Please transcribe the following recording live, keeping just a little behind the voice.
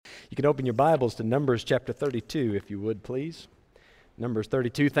You can open your Bibles to Numbers chapter 32, if you would, please. Numbers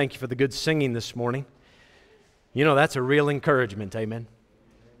 32. Thank you for the good singing this morning. You know, that's a real encouragement, amen?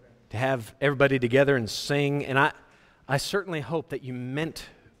 To have everybody together and sing. And I certainly hope that you meant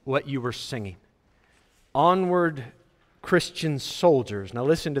what you were singing. Onward, Christian soldiers. Now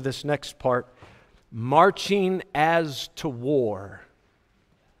listen to this next part. Marching as to war.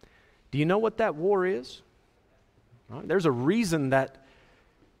 Do you know what that war is? There's a reason that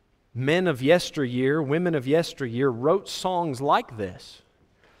men of yesteryear, women of yesteryear wrote songs like this.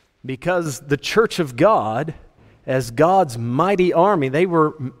 Because the church of God, as God's mighty army, they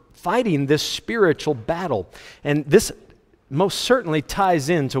were fighting this spiritual battle. And this most certainly ties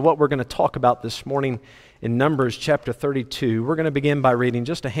into what we're going to talk about this morning in Numbers chapter 32. We're going to begin by reading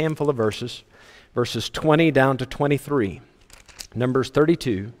just a handful of verses, verses 20 down to 23. Numbers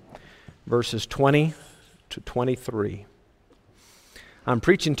 32, verses 20 to 23. I'm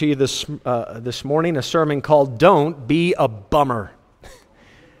preaching to you this morning a sermon called "Don't Be a Bummer."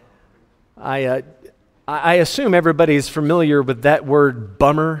 I assume everybody is familiar with that word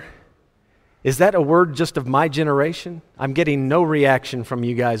 "bummer." Is that a word just of my generation? I'm getting no reaction from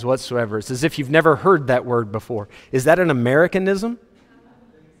you guys whatsoever. It's as if you've never heard that word before. Is that an Americanism?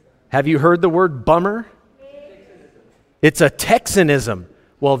 Have you heard the word bummer? It's a Texanism.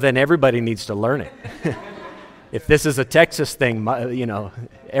 Well, then everybody needs to learn it. If this is a Texas thing, you know,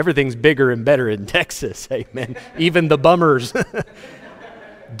 everything's bigger and better in Texas, amen. Even the bummers.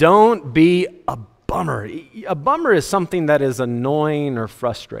 Don't be a bummer. A bummer is something that is annoying or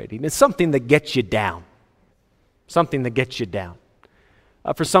frustrating. It's something that gets you down. Something that gets you down.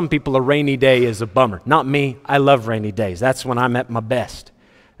 For some people, a rainy day is a bummer. Not me. I love rainy days. That's when I'm at my best.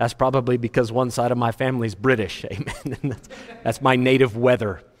 That's probably because one side of my family is British, amen. That's my native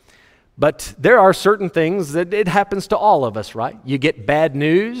weather. But there are certain things that it happens to all of us, right? You get bad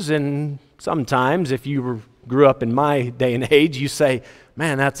news, and sometimes if you grew up in my day and age, you say,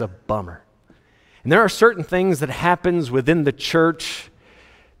 man, that's a bummer. And there are certain things that happens within the church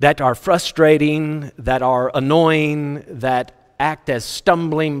that are frustrating, that are annoying, that act as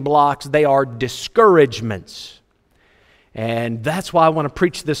stumbling blocks. They are discouragements. And that's why I want to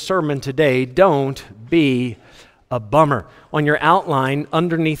preach this sermon today. Don't be a bummer. On your outline,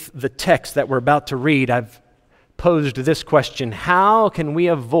 underneath the text that we're about to read, I've posed this question: how can we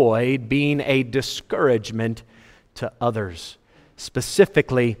avoid being a discouragement to others,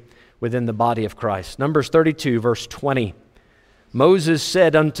 specifically within the body of Christ? Numbers 32, verse 20. Moses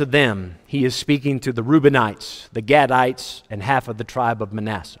said unto them, he is speaking to the Reubenites, the Gadites, and half of the tribe of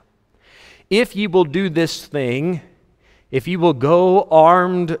Manasseh, if ye will do this thing, if ye will go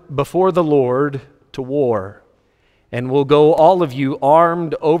armed before the Lord to war, and will go all of you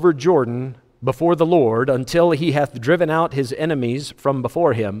armed over Jordan before the Lord until he hath driven out his enemies from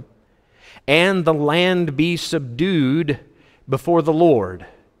before him, and the land be subdued before the Lord,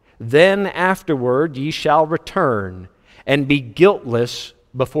 then afterward ye shall return and be guiltless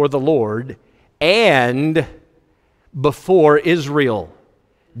before the Lord and before Israel.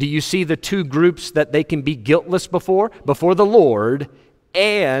 Do you see the two groups that they can be guiltless before? Before the Lord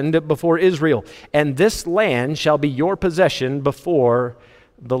and before Israel. And this land shall be your possession before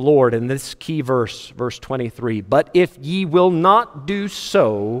the Lord. And this key verse, verse 23. But if ye will not do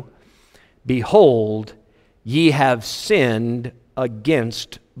so, behold, ye have sinned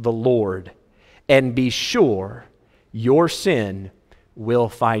against the Lord. And be sure your sin will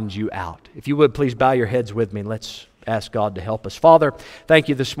find you out. If you would, please bow your heads with me. Let's ask God to help us. Father, thank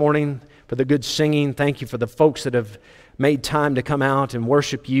you this morning for the good singing. Thank you for the folks that have made time to come out and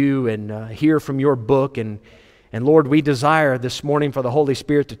worship you and hear from your book. And Lord, we desire this morning for the Holy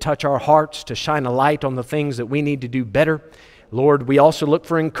Spirit to touch our hearts, to shine a light on the things that we need to do better. Lord, we also look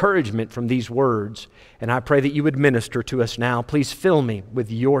for encouragement from these words. And I pray that you would minister to us now. Please fill me with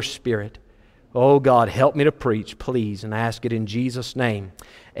your Spirit. Oh God, help me to preach, please. And I ask it in Jesus' name.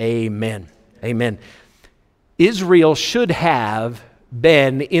 Amen. Amen. Israel should have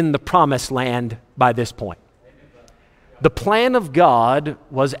been in the promised land by this point. The plan of God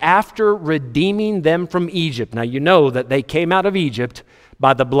was after redeeming them from Egypt. Now you know that they came out of Egypt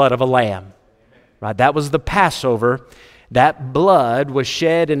by the blood of a lamb. Right? That was the Passover. That blood was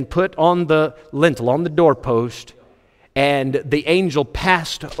shed and put on the lintel, on the doorpost, and the angel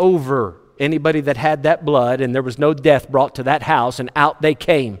passed over anybody that had that blood, and there was no death brought to that house, and out they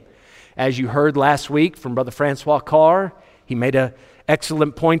came. As you heard last week from Brother Francois Carr, he made an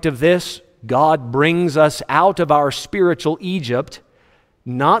excellent point of this. God brings us out of our spiritual Egypt,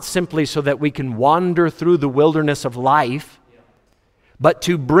 not simply so that we can wander through the wilderness of life, but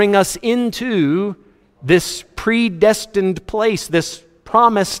to bring us into this predestined place, this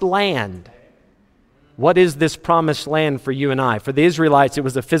promised land. What is this promised land for you and I? For the Israelites, it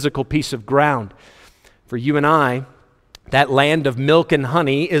was a physical piece of ground. For you and I, that land of milk and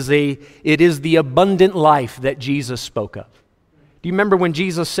honey is the abundant life that Jesus spoke of. Do you remember when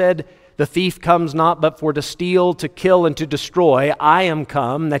Jesus said, "The thief comes not but for to steal, to kill, and to destroy. I am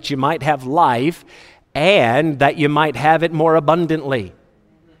come that you might have life, and that you might have it more abundantly"?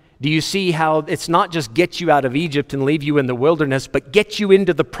 Do you see how it's not just get you out of Egypt and leave you in the wilderness, but get you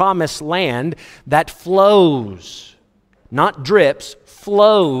into the promised land that flows, not drips,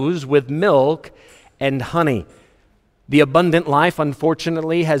 flows with milk and honey? The abundant life,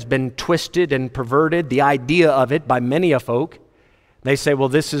 unfortunately, has been twisted and perverted, the idea of it, by many a folk. They say, well,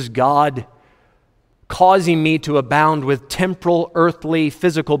 this is God causing me to abound with temporal, earthly,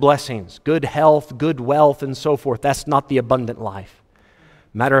 physical blessings, good health, good wealth, and so forth. That's not the abundant life.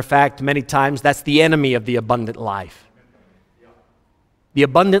 Matter of fact, many times that's the enemy of the abundant life. The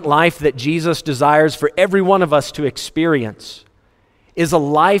abundant life that Jesus desires for every one of us to experience is a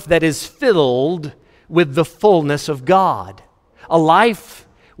life that is filled with the fullness of God. A life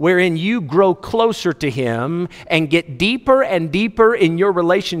wherein you grow closer to Him and get deeper and deeper in your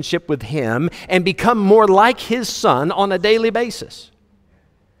relationship with Him and become more like His Son on a daily basis.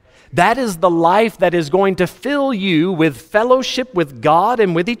 That is the life that is going to fill you with fellowship with God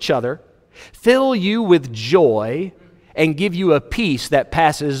and with each other, fill you with joy, and give you a peace that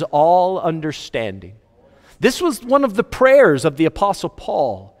passes all understanding. This was one of the prayers of the Apostle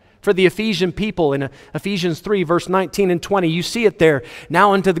Paul for the Ephesian people in Ephesians 3, verse 19 and 20. You see it there.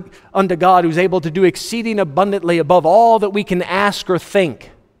 Now unto God who's able to do exceeding abundantly above all that we can ask or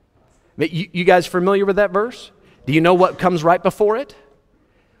think. You guys familiar with that verse? Do you know what comes right before it?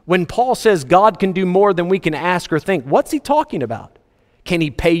 When Paul says God can do more than we can ask or think, what's he talking about? Can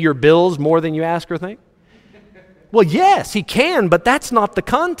He pay your bills more than you ask or think? Well, yes, He can, but that's not the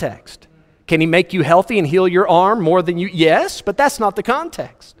context. Can He make you healthy and heal your arm more than you? Yes, but that's not the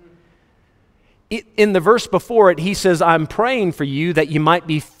context. In the verse before it, he says, I'm praying for you that you might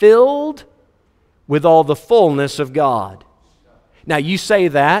be filled with all the fullness of God. Now, you say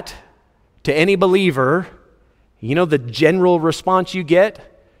that to any believer, you know the general response you get?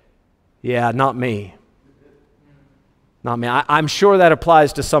 Yeah, not me. Not me. I'm sure that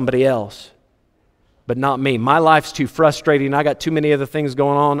applies to somebody else, but not me. My life's too frustrating. I got too many other things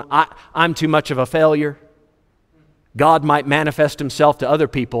going on. I'm too much of a failure. God might manifest Himself to other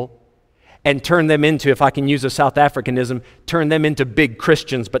people and turn them into, if I can use a South Africanism, turn them into big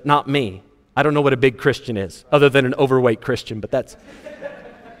Christians, but not me. I don't know what a big Christian is, other than an overweight Christian, but that's...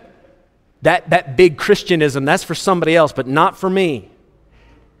 that big Christianism, that's for somebody else, but not for me.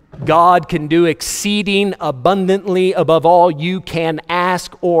 God can do exceeding abundantly above all you can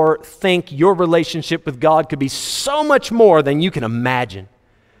ask or think. Your relationship with God could be so much more than you can imagine.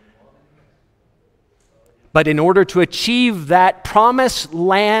 But in order to achieve that promised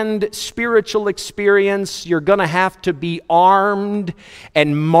land spiritual experience, you're going to have to be armed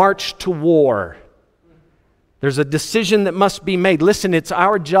and march to war. There's a decision that must be made. Listen, it's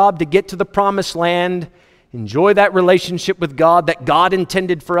our job to get to the promised land, enjoy that relationship with God that God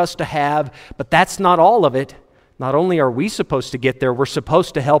intended for us to have, but that's not all of it. Not only are we supposed to get there, we're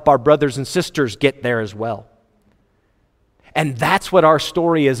supposed to help our brothers and sisters get there as well. And that's what our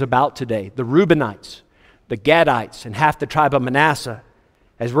story is about today. The Reubenites, the Gadites, and half the tribe of Manasseh,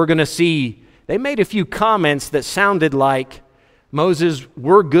 as we're going to see, they made a few comments that sounded like, Moses,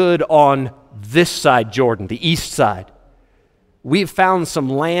 we're good on this side Jordan, the east side. We've found some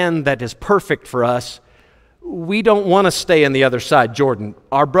land that is perfect for us. We don't want to stay on the other side Jordan.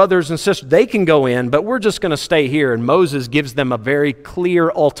 Our brothers and sisters, they can go in, but we're just going to stay here. And Moses gives them a very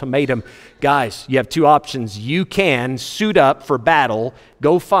clear ultimatum. Guys, you have two options. You can suit up for battle,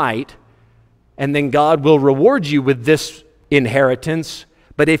 go fight, and then God will reward you with this inheritance.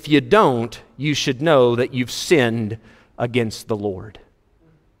 But if you don't, you should know that you've sinned against the Lord.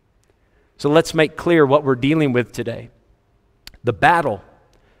 So let's make clear what we're dealing with today. The battle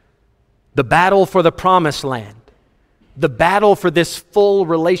for the promised land, the battle for this full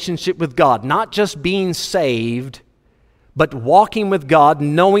relationship with God, not just being saved, but walking with God,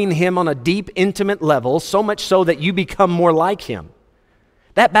 knowing Him on a deep, intimate level, so much so that you become more like Him.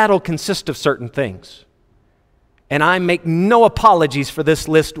 That battle consists of certain things. And I make no apologies for this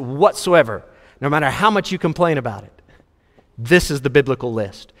list whatsoever, no matter how much you complain about it. This is the biblical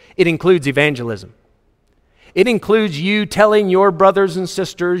list. It includes evangelism. It includes you telling your brothers and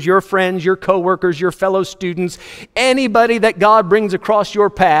sisters, your friends, your coworkers, your fellow students, anybody that God brings across your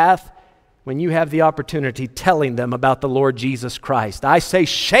path, when you have the opportunity telling them about the Lord Jesus Christ. I say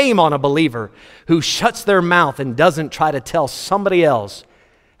shame on a believer who shuts their mouth and doesn't try to tell somebody else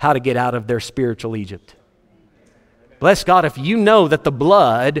how to get out of their spiritual Egypt. Bless God, if you know that the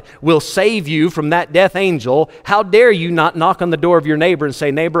blood will save you from that death angel, how dare you not knock on the door of your neighbor and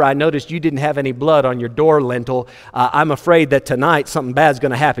say, neighbor, I noticed you didn't have any blood on your door lintel. I'm afraid that tonight something bad's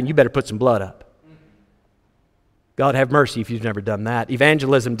going to happen. You better put some blood up. God have mercy if you've never done that.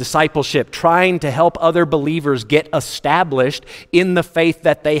 Evangelism, discipleship, trying to help other believers get established in the faith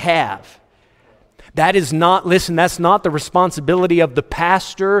that they have. That is not, listen, that's not the responsibility of the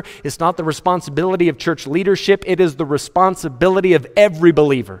pastor. It's not the responsibility of church leadership. It is the responsibility of every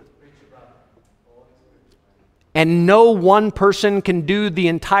believer. And no one person can do the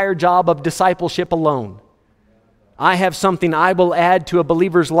entire job of discipleship alone. I have something I will add to a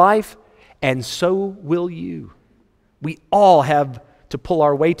believer's life, and so will you. We all have to pull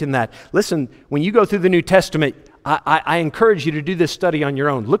our weight in that. Listen, when you go through the New Testament, I encourage you to do this study on your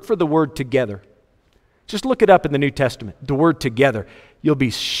own. Look for the word together. Just look it up in the New Testament, the word together. You'll be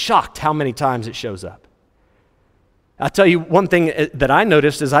shocked how many times it shows up. I'll tell you one thing that I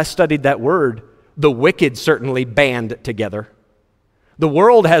noticed as I studied that word, the wicked certainly band together. The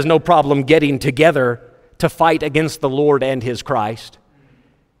world has no problem getting together to fight against the Lord and His Christ.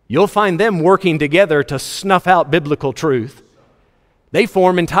 You'll find them working together to snuff out biblical truth. They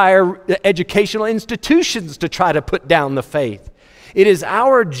form entire educational institutions to try to put down the faith. It is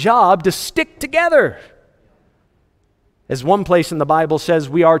our job to stick together. As one place in the Bible says,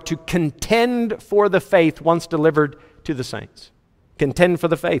 we are to contend for the faith once delivered to the saints. Contend for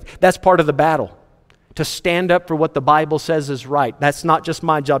the faith. That's part of the battle. To stand up for what the Bible says is right. That's not just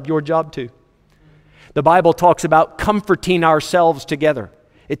my job, your job too. The Bible talks about comforting ourselves together.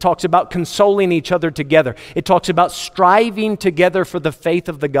 It talks about consoling each other together. It talks about striving together for the faith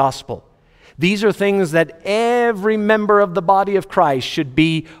of the gospel. These are things that every member of the body of Christ should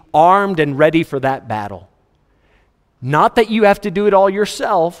be armed and ready for that battle. Not that you have to do it all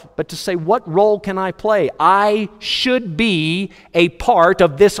yourself, but to say, what role can I play? I should be a part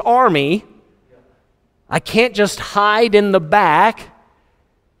of this army. I can't just hide in the back,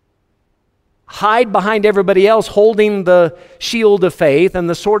 hide behind everybody else holding the shield of faith and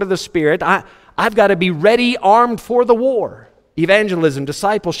the sword of the Spirit. I've got to be ready, armed for the war. Evangelism,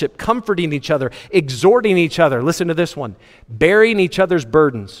 discipleship, comforting each other, exhorting each other. Listen to this one. Bearing each other's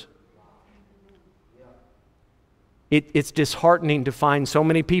burdens. It's disheartening to find so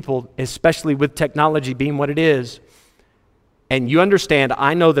many people, especially with technology being what it is. And you understand,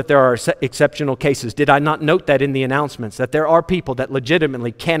 I know that there are exceptional cases. Did I not note that in the announcements? That there are people that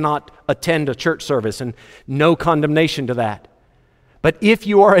legitimately cannot attend a church service, and no condemnation to that. But if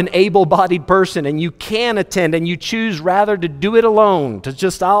you are an able-bodied person and you can attend and you choose rather to do it alone, to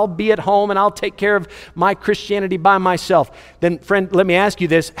just, I'll be at home and I'll take care of my Christianity by myself, then friend, let me ask you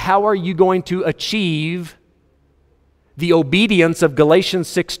this. How are you going to achieve the obedience of Galatians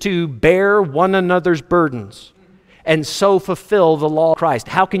 6:2, bear one another's burdens, and so fulfill the law of Christ?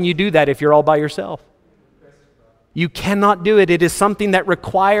 How can you do that if you're all by yourself? You cannot do it. It is something that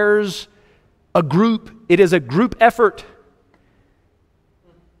requires a group. It is a group effort.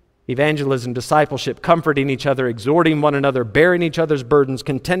 Evangelism, discipleship, comforting each other, exhorting one another, bearing each other's burdens,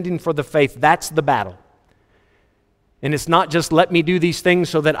 contending for the faith. That's the battle. And it's not just let me do these things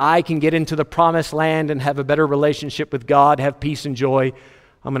so that I can get into the promised land and have a better relationship with God, have peace and joy.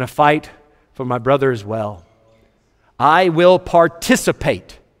 I'm going to fight for my brother as well. I will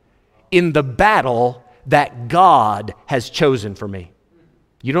participate in the battle that God has chosen for me.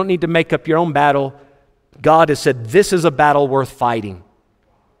 You don't need to make up your own battle. God has said, this is a battle worth fighting.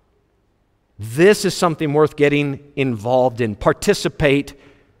 This is something worth getting involved in. Participate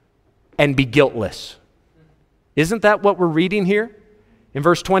and be guiltless. Isn't that what we're reading here in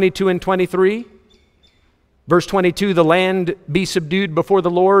verse 22 and 23? Verse 22, the land be subdued before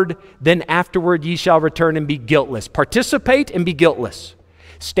the Lord, then afterward ye shall return and be guiltless. Participate and be guiltless.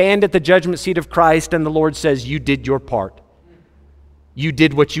 Stand at the judgment seat of Christ, and the Lord says, you did your part. You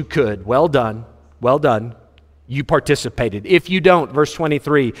did what you could. Well done. Well done. You participated. If you don't, verse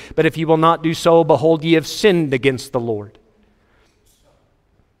 23, but if you will not do so, behold, ye have sinned against the Lord.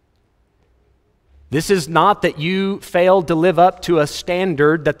 This is not that you failed to live up to a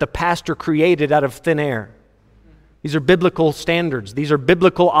standard that the pastor created out of thin air. These are biblical standards. These are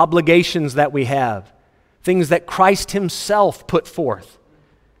biblical obligations that we have. Things that Christ Himself put forth.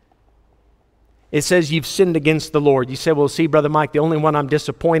 It says you've sinned against the Lord. You say, well, see, Brother Mike, the only one I'm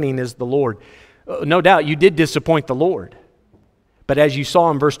disappointing is the Lord. No doubt you did disappoint the Lord. But as you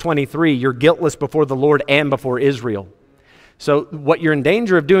saw in verse 23, you're guiltless before the Lord and before Israel. So what you're in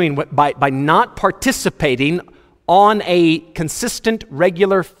danger of doing by not participating on a consistent,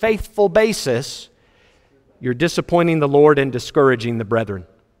 regular, faithful basis, you're disappointing the Lord and discouraging the brethren.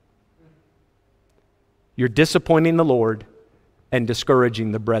 You're disappointing the Lord and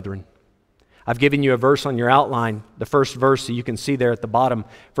discouraging the brethren. I've given you a verse on your outline, the first verse, so you can see there at the bottom,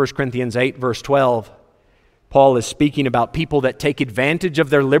 1 Corinthians 8, verse 12. Paul is speaking about people that take advantage of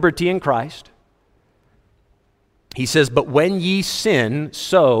their liberty in Christ. He says, but when ye sin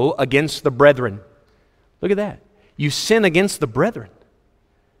so against the brethren. Look at that. You sin against the brethren.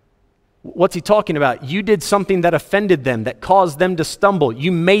 What's he talking about? You did something that offended them, that caused them to stumble.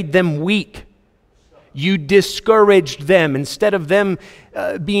 You made them weak. You discouraged them. Instead of them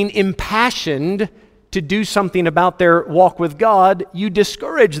being impassioned to do something about their walk with God, you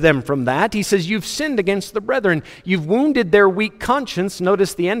discourage them from that. He says, you've sinned against the brethren. You've wounded their weak conscience.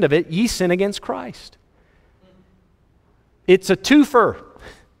 Notice the end of it. Ye sin against Christ. It's a twofer.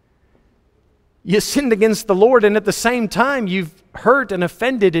 You sinned against the Lord, and at the same time, you've hurt and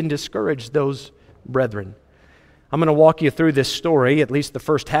offended and discouraged those brethren. I'm going to walk you through this story, at least the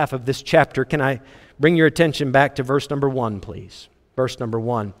first half of this chapter. Can I bring your attention back to verse number 1, please? Verse number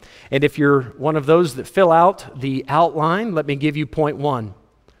 1. And if you're one of those that fill out the outline, let me give you point 1.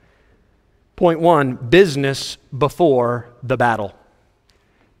 Point 1, business before the battle.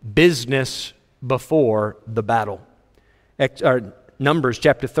 Business before the battle. Numbers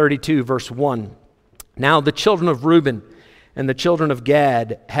chapter 32, verse 1. Now the children of Reuben and the children of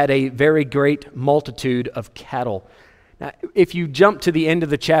Gad had a very great multitude of cattle. Now, if you jump to the end of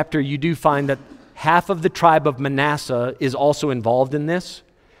the chapter, you do find that half of the tribe of Manasseh is also involved in this,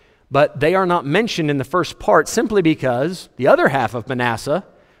 but they are not mentioned in the first part simply because the other half of Manasseh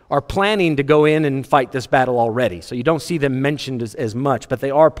are planning to go in and fight this battle already. So you don't see them mentioned as much, but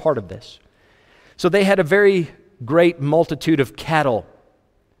they are part of this. So they had a very great multitude of cattle.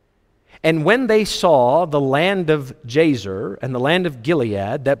 And when they saw the land of Jazer and the land of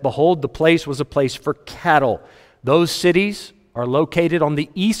Gilead, that behold, the place was a place for cattle. Those cities are located on the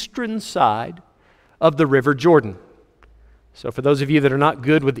eastern side of the river Jordan. So for those of you that are not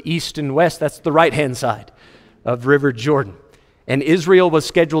good with east and west, that's the right-hand side of River Jordan. And Israel was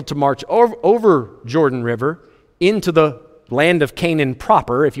scheduled to march over Jordan River into the land of Canaan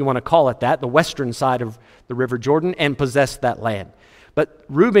proper, if you want to call it that, the western side of the River Jordan, and possess that land. But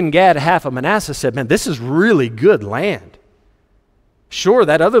Reuben, Gad, half of Manasseh said, man, this is really good land. Sure,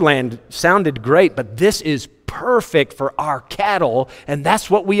 that other land sounded great, but this is perfect for our cattle, and that's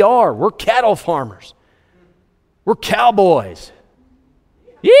what we are. We're cattle farmers. We're cowboys.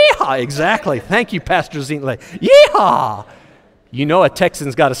 Yeehaw, exactly. Thank you, Pastor Zintle. Yeehaw! You know a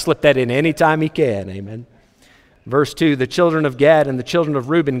Texan's got to slip that in anytime he can, amen. Verse 2, the children of Gad and the children of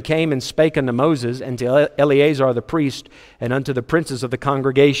Reuben came and spake unto Moses and to Eleazar the priest and unto the princes of the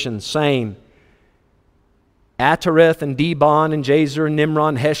congregation, saying, Atareth and Dibon and Jazer and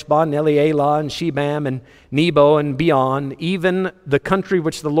Nimron, Heshbon, Elealeh and Shebam and Nebo and beyond, even the country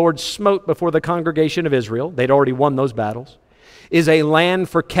which the Lord smote before the congregation of Israel, they'd already won those battles, is a land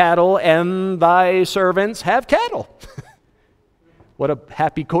for cattle, and thy servants have cattle. What a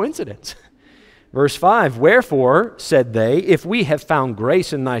happy coincidence. Verse 5, wherefore, said they, if we have found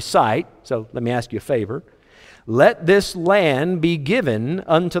grace in thy sight, so let me ask you a favor, let this land be given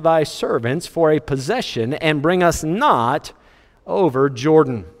unto thy servants for a possession, and bring us not over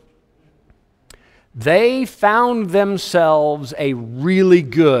Jordan. They found themselves a really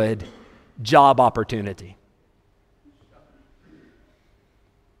good job opportunity.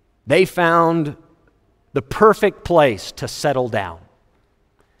 They found the perfect place to settle down.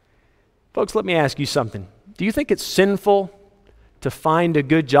 Folks, let me ask you something. Do you think it's sinful to find a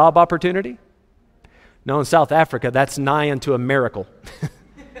good job opportunity? No, in South Africa, that's nigh unto a miracle.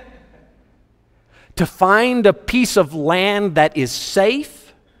 To find a piece of land that is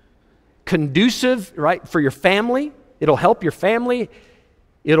safe, conducive, right, for your family, it'll help your family,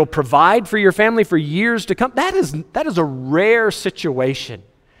 it'll provide for your family for years to come. That is a rare situation.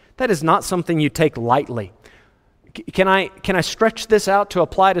 That is not something you take lightly. Can I stretch this out to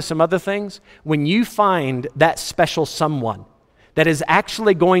apply to some other things? When you find that special someone that is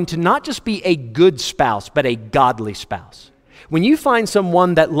actually going to not just be a good spouse, but a godly spouse. When you find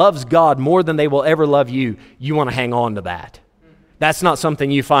someone that loves God more than they will ever love you, you want to hang on to that. That's not something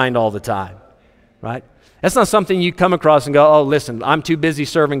you find all the time, right? That's not something you come across and go, oh, listen, I'm too busy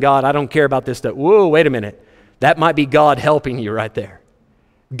serving God. I don't care about this stuff. Whoa, wait a minute. That might be God helping you right there.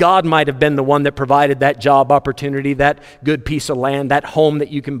 God might have been the one that provided that job opportunity, that good piece of land, that home that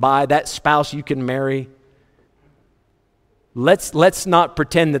you can buy, that spouse you can marry. Let's not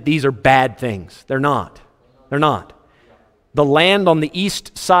pretend that these are bad things. They're not. They're not. The land on the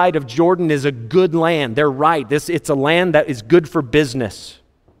east side of Jordan is a good land. They're right. It's a land that is good for business.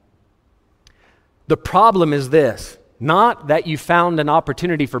 The problem is this, not that you found an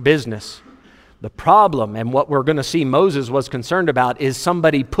opportunity for business. The problem, and what we're going to see Moses was concerned about, is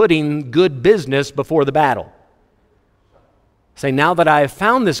somebody putting good business before the battle. Say, now that I have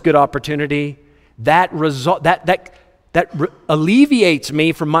found this good opportunity, that alleviates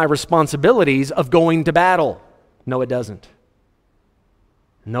me from my responsibilities of going to battle. No, it doesn't.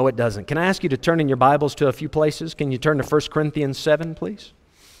 No, it doesn't. Can I ask you to turn in your Bibles to a few places? Can you turn to 1 Corinthians 7, please?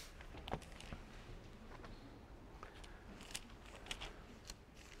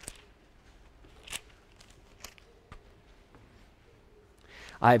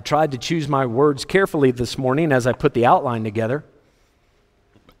 I have tried to choose my words carefully this morning as I put the outline together.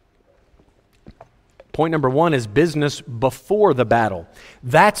 Point number one is business before the battle.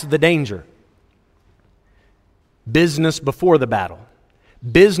 That's the danger. Business before the battle.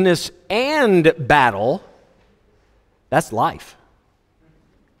 Business and battle, that's life.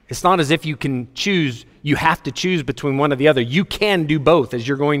 It's not as if you can choose, you have to choose between one or the other. You can do both, as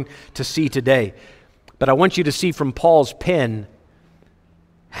you're going to see today. But I want you to see from Paul's pen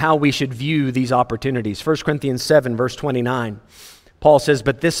how we should view these opportunities. 1 Corinthians 7, verse 29. Paul says,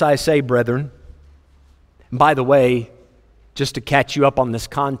 "But this I say, brethren." And by the way, just to catch you up on this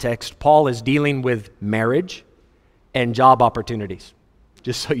context, Paul is dealing with marriage and job opportunities.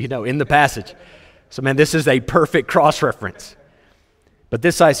 Just so you know, in the passage. So man, this is a perfect cross-reference. "But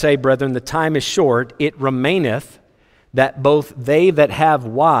this I say, brethren, the time is short. It remaineth that both they that have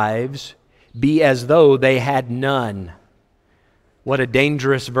wives be as though they had none." What a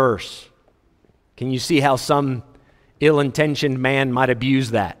dangerous verse. Can you see how some ill-intentioned man might abuse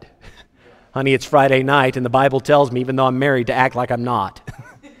that? Honey, it's Friday night, and the Bible tells me, even though I'm married, to act like I'm not.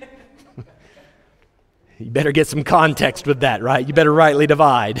 You better get some context with that, right? You better rightly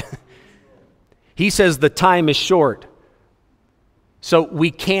divide. He says the time is short. So we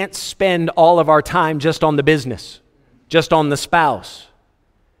can't spend all of our time just on the business, just on the spouse.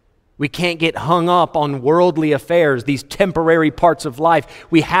 We can't get hung up on worldly affairs, these temporary parts of life.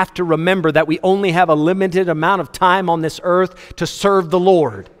 We have to remember that we only have a limited amount of time on this earth to serve the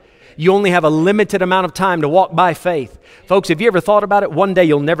Lord. You only have a limited amount of time to walk by faith. Folks, have you ever thought about it? One day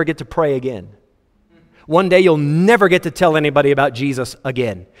you'll never get to pray again. One day you'll never get to tell anybody about Jesus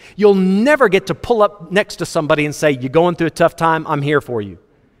again. You'll never get to pull up next to somebody and say, "You're going through a tough time, I'm here for you."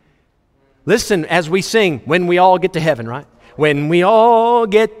 Listen, as we sing, "When we all get to heaven," right? When we all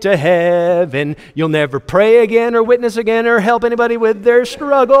get to heaven, you'll never pray again or witness again or help anybody with their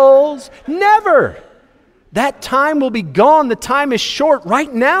struggles. Never. That time will be gone. The time is short.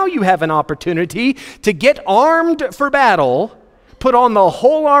 Right now you have an opportunity to get armed for battle, put on the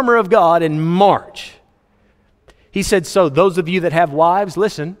whole armor of God, and march. He said, so those of you that have wives,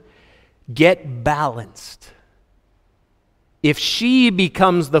 listen, get balanced. If she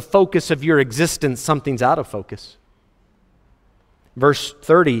becomes the focus of your existence, something's out of focus. Verse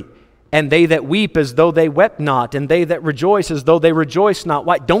 30, "And they that weep as though they wept not, and they that rejoice as though they rejoice not."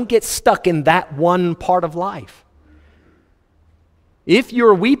 Why? Don't get stuck in that one part of life. If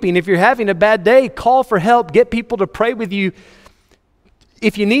you're weeping, if you're having a bad day, call for help, get people to pray with you.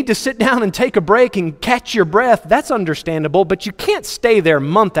 If you need to sit down and take a break and catch your breath, that's understandable, but you can't stay there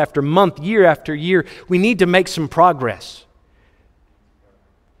month after month, year after year. We need to make some progress.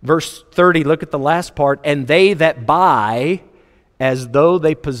 Verse 30, look at the last part. "And they that buy as though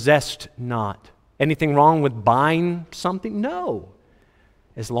they possessed not." Anything wrong with buying something? No.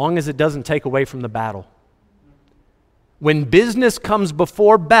 As long as it doesn't take away from the battle. When business comes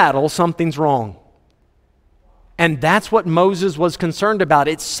before battle, something's wrong. And that's what Moses was concerned about.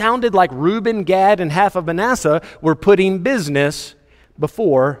 It sounded like Reuben, Gad, and half of Manasseh were putting business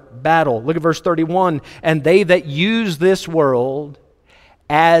before battle. Look at verse 31. "And they that use this world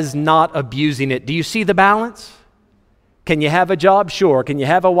as not abusing it." Do you see the balance? Can you have a job? Sure. Can you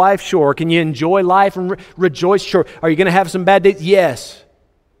have a wife? Sure. Can you enjoy life and rejoice? Sure. Are you going to have some bad days? Yes.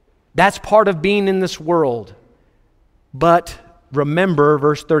 That's part of being in this world. But remember,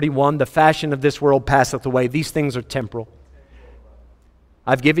 verse 31, "The fashion of this world passeth away." These things are temporal.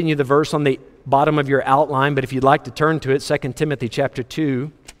 I've given you the verse on the bottom of your outline, but if you'd like to turn to it, 2 Timothy chapter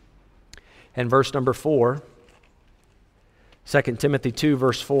 2 and verse number 4. 2 Timothy 2,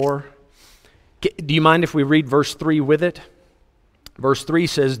 verse 4. Do you mind if we read verse 3 with it? Verse 3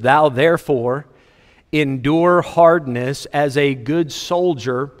 says, "Thou therefore endure hardness as a good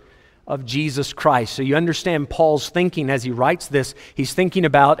soldier of Jesus Christ." So you understand Paul's thinking as he writes this. He's thinking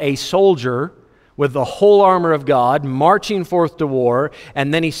about a soldier with the whole armor of God marching forth to war.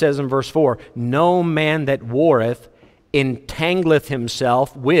 And then he says in verse 4, "No man that warreth entangleth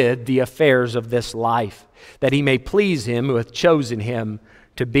himself with the affairs of this life, that he may please him who hath chosen him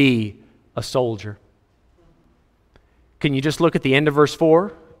to be a soldier. Can you just look at the end of verse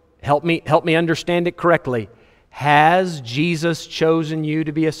 4? Help me understand it correctly. Has Jesus chosen you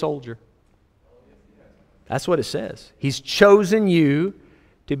to be a soldier? That's what it says. He's chosen you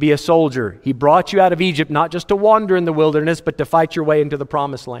to be a soldier. He brought you out of Egypt not just to wander in the wilderness, but to fight your way into the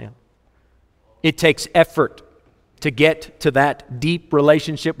promised land. It takes effort to get to that deep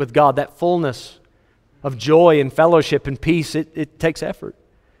relationship with God, that fullness of joy and fellowship and peace. It takes effort.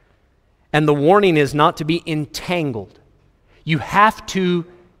 And the warning is not to be entangled. You have to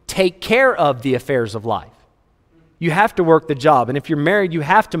take care of the affairs of life. You have to work the job. And if you're married, you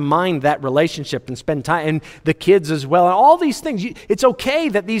have to mind that relationship and spend time, and the kids as well. And all these things, it's okay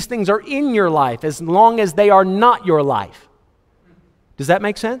that these things are in your life as long as they are not your life. Does that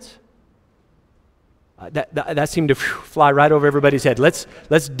make sense? That seemed to fly right over everybody's head. Let's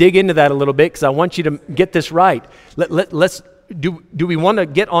dig into that a little bit, because I want you to get this right. Do we want to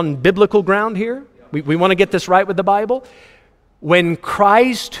get on biblical ground here? We want to get this right with the Bible? When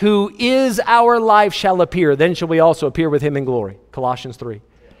Christ, who is our life, shall appear, then shall we also appear with him in glory. Colossians 3.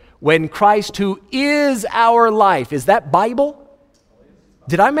 When Christ, who is our life, is that Bible?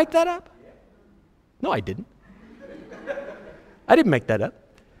 Did I make that up? No, I didn't. I didn't make that up.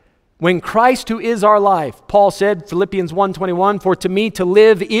 When Christ, who is our life, Paul said, Philippians 1:21, for to me to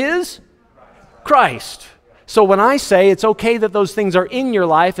live is Christ. So when I say it's okay that those things are in your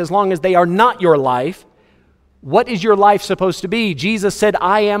life as long as they are not your life, what is your life supposed to be? Jesus said,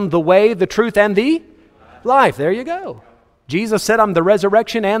 I am the way, the truth, and the life. There you go. Jesus said, I'm the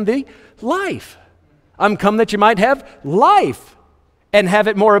resurrection and the life. I'm come that you might have life and have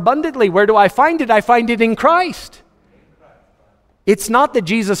it more abundantly. Where do I find it? I find it in Christ. It's not that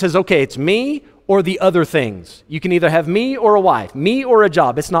Jesus says, okay, it's me or the other things. You can either have me or a wife, me or a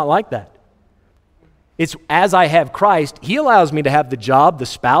job. It's not like that. It's as I have Christ, he allows me to have the job, the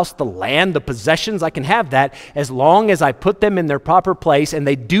spouse, the land, the possessions. I can have that as long as I put them in their proper place and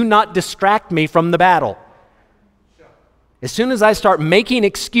they do not distract me from the battle. As soon as I start making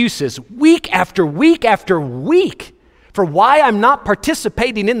excuses week after week after week for why I'm not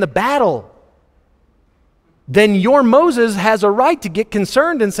participating in the battle, then your Moses has a right to get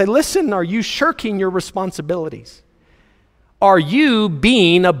concerned and say, listen, are you shirking your responsibilities? Are you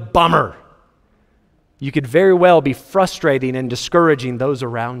being a bummer? You could very well be frustrating and discouraging those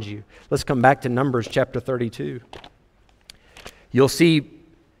around you. Let's come back to Numbers chapter 32. You'll see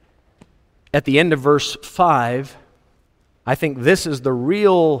at the end of verse 5, I think this is the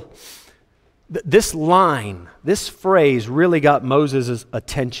real, this line, this phrase really got Moses'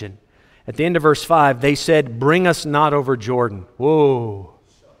 attention. At the end of verse 5, they said, bring us not over Jordan. Whoa.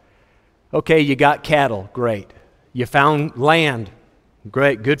 Okay, you got cattle. Great. You found land.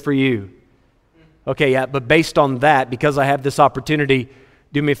 Great. Good for you. Okay, yeah, but based on that, because I have this opportunity,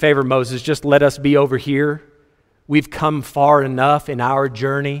 do me a favor, Moses, just let us be over here. We've come far enough in our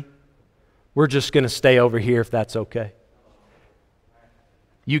journey. We're just going to stay over here if that's okay.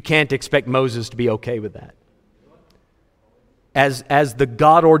 You can't expect Moses to be okay with that. As the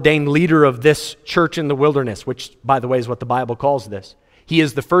God-ordained leader of this church in the wilderness, which, by the way, is what the Bible calls this, he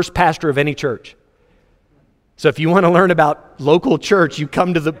is the first pastor of any church. So if you want to learn about local church, you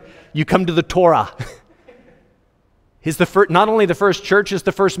come to the Torah. He's not only the first church, it's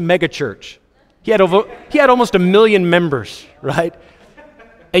the first mega church. He had almost 1 million members, right?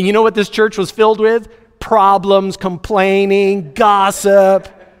 And you know what this church was filled with? Problems, complaining, gossip,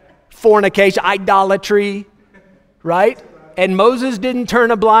 fornication, idolatry, right? And Moses didn't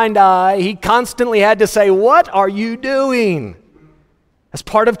turn a blind eye. He constantly had to say, what are you doing? That's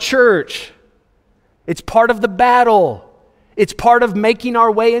part of church. It's part of the battle. It's part of making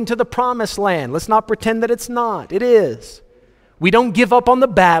our way into the promised land. Let's not pretend that it's not. It is. We don't give up on the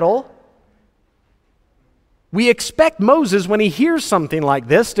battle. We expect Moses, when he hears something like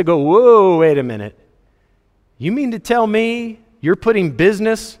this, to go, whoa, wait a minute. You mean to tell me you're putting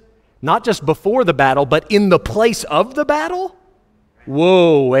business not just before the battle, but in the place of the battle?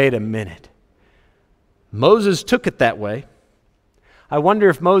 Whoa, wait a minute. Moses took it that way. I wonder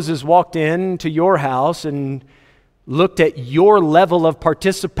if Moses walked into your house and looked at your level of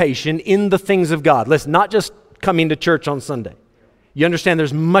participation in the things of God. Listen, not just coming to church on Sunday. You understand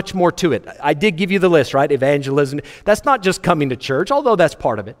there's much more to it. I did give you the list, right? Evangelism. That's not just coming to church, although that's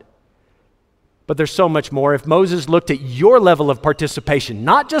part of it. But there's so much more. If Moses looked at your level of participation,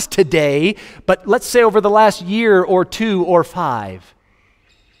 not just today, but let's say over the last year or 2 or 5,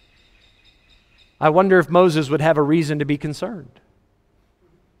 I wonder if Moses would have a reason to be concerned.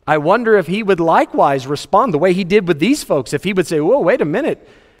 I wonder if he would likewise respond the way he did with these folks. If he would say, whoa, wait a minute,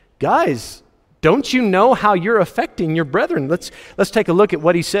 guys, don't you know how you're affecting your brethren? Let's take a look at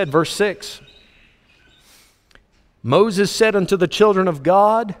what he said, verse 6. Moses said unto the children of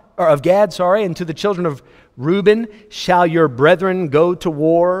Gad, and to the children of Reuben, shall your brethren go to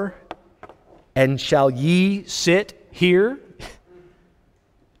war, and shall ye sit here?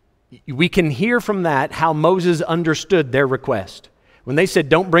 We can hear from that how Moses understood their request. When they said,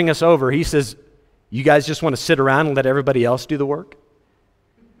 don't bring us over, he says, you guys just want to sit around and let everybody else do the work?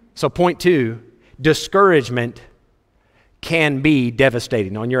 So point 2, discouragement can be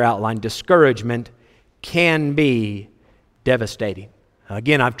devastating. On your outline, discouragement can be devastating.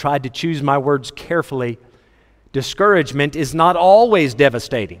 Again, I've tried to choose my words carefully. Discouragement is not always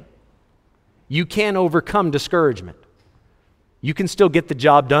devastating. You can overcome discouragement. You can still get the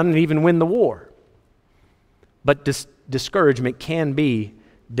job done and even win the war. But discouragement can be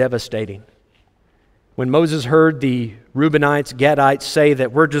devastating. When Moses heard the Reubenites, Gadites say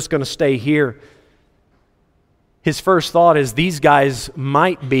that we're just going to stay here, his first thought is these guys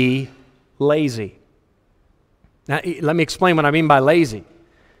might be lazy. Now, let me explain what I mean by lazy,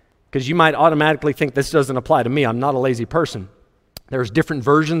 because you might automatically think this doesn't apply to me. I'm not a lazy person. There's different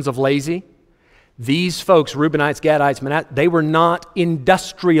versions of lazy. These folks, Reubenites, Gadites, they were not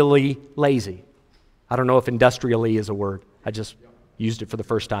industrially lazy. I don't know if industrially is a word. I just used it for the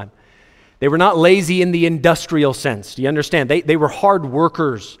first time. They were not lazy in the industrial sense. Do you understand? They were hard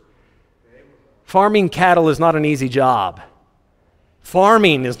workers. Farming cattle is not an easy job.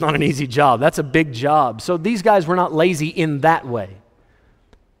 Farming is not an easy job. That's a big job. So these guys were not lazy in that way.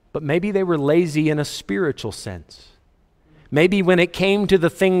 But maybe they were lazy in a spiritual sense. Maybe when it came to the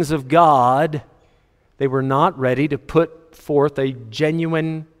things of God, they were not ready to put forth a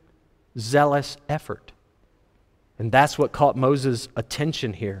genuine, zealous effort. And that's what caught Moses'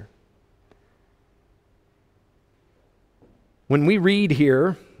 attention here. When we read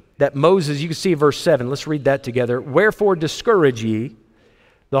here that Moses, you can see verse 7, let's read that together. Wherefore discourage ye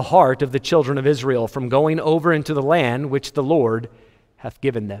the heart of the children of Israel from going over into the land which the Lord hath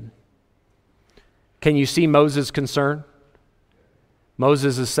given them. Can you see Moses' concern?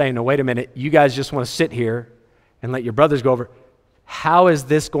 Moses is saying, no, wait a minute, you guys just want to sit here and let your brothers go over. How is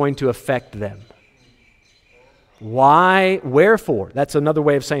this going to affect them? Why? Wherefore? That's another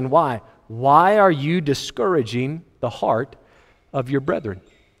way of saying why. Why are you discouraging the heart of your brethren?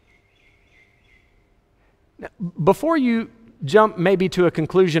 Now, before you jump maybe to a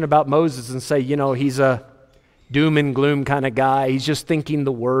conclusion about Moses and say, he's a doom and gloom kind of guy, he's just thinking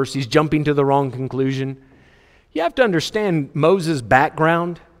the worst, he's jumping to the wrong conclusion, you have to understand Moses'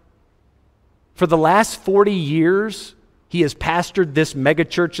 background. For the last 40 years, he has pastored this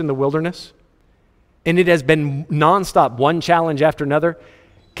megachurch in the wilderness, and it has been nonstop, one challenge after another.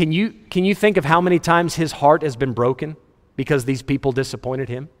 Can you think of how many times his heart has been broken because these people disappointed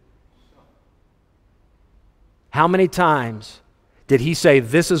him? How many times did he say,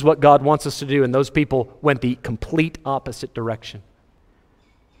 this is what God wants us to do, and those people went the complete opposite direction?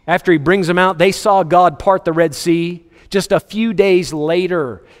 After he brings them out, they saw God part the Red Sea. Just a few days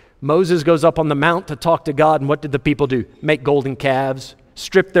later, Moses goes up on the mount to talk to God, and what did the people do? Make golden calves,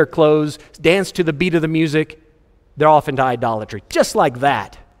 strip their clothes, dance to the beat of the music. They're off into idolatry, just like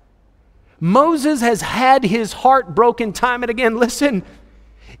that. Moses has had his heart broken time and again. Listen,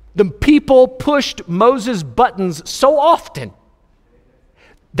 the people pushed Moses' buttons so often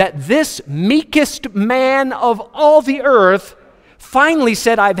that this meekest man of all the earth finally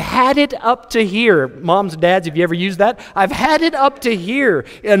said, I've had it up to here. Moms and dads, have you ever used that? I've had it up to here.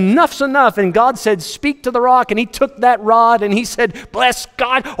 Enough's enough. And God said, speak to the rock. And he took that rod and he said, bless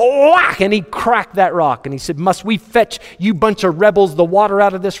God. Whack! And he cracked that rock. And he said, must we fetch, you bunch of rebels, the water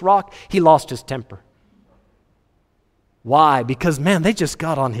out of this rock? He lost his temper. Why? Because, man, they just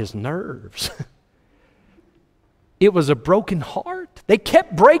got on his nerves. It was a broken heart. They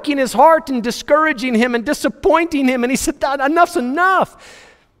kept breaking his heart and discouraging him and disappointing him. And he said, enough's enough.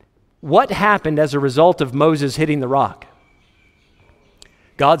 What happened as a result of Moses hitting the rock?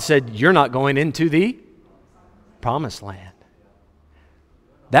 God said, you're not going into the promised land.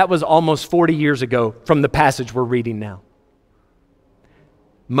 That was almost 40 years ago from the passage we're reading now.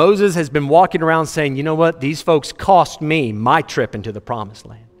 Moses has been walking around saying, you know what? These folks cost me my trip into the promised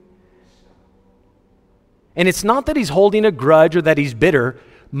land. And it's not that he's holding a grudge or that he's bitter.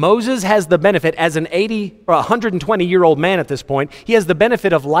 Moses has the benefit, as an 80 or 120-year-old man at this point, he has the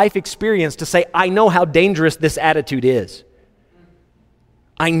benefit of life experience to say, I know how dangerous this attitude is.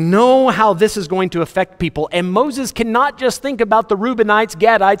 I know how this is going to affect people. And Moses cannot just think about the Reubenites,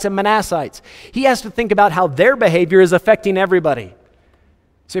 Gadites, and Manassites. He has to think about how their behavior is affecting everybody.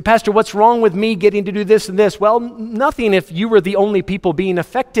 Say, Pastor, what's wrong with me getting to do this and this? Well, nothing if you were the only people being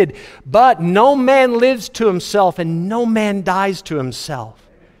affected. But no man lives to himself and no man dies to himself.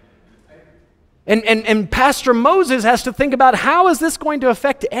 And Pastor Moses has to think about, how is this going to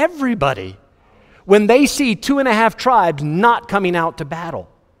affect everybody when they see 2.5 tribes not coming out to battle?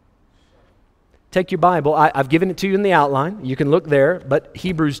 Take your Bible. I've given it to you in the outline. You can look there, but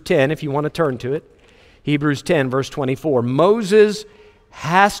Hebrews 10, if you want to turn to it. Hebrews 10, verse 24. Moses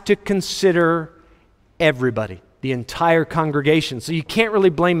has to consider everybody, the entire congregation. So you can't really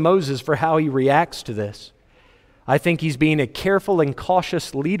blame Moses for how he reacts to this. I think he's being a careful and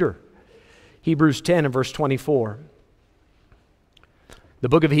cautious leader. Hebrews 10 and verse 24. The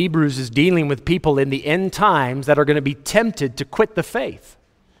book of Hebrews is dealing with people in the end times that are going to be tempted to quit the faith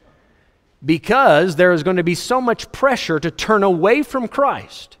because there is going to be so much pressure to turn away from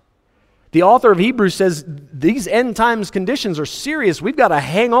Christ. The author of Hebrews says these end times conditions are serious. We've got to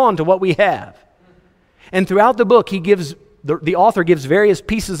hang on to what we have. And throughout the book, the author gives various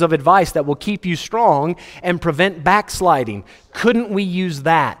pieces of advice that will keep you strong and prevent backsliding. Couldn't we use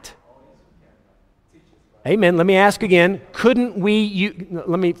that? Amen. Let me ask again. Let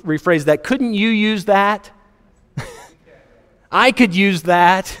me rephrase that. Couldn't you use that? I could use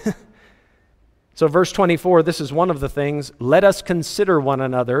that. So verse 24, this is one of the things. Let us consider one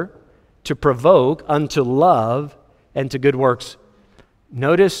another to provoke unto love and to good works.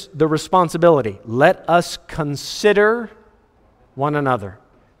 Notice the responsibility. Let us consider one another.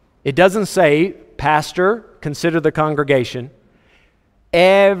 It doesn't say, Pastor, consider the congregation.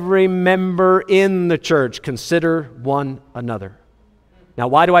 Every member in the church, consider one another. Now,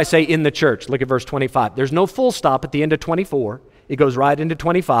 why do I say in the church? Look at verse 25. There's no full stop at the end of 24. It goes right into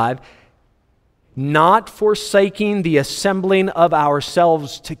 25. Not forsaking the assembling of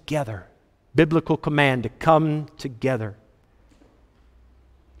ourselves together. Biblical command to come together.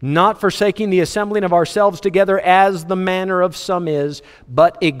 Not forsaking the assembling of ourselves together as the manner of some is,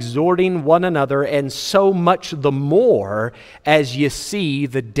 but exhorting one another, and so much the more as you see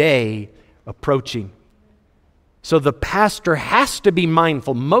the day approaching. So the pastor has to be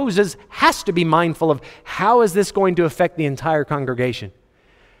mindful. Moses has to be mindful of how is this going to affect the entire congregation.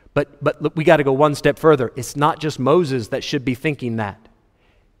 But look, we got to go one step further. It's not just Moses that should be thinking that.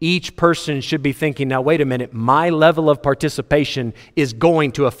 Each person should be thinking, now wait a minute, my level of participation is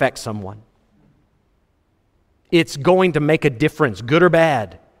going to affect someone. It's going to make a difference, good or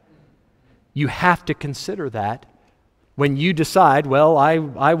bad. You have to consider that when you decide, well, I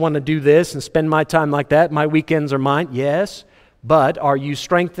want to do this and spend my time like that. My weekends are mine. Yes, but are you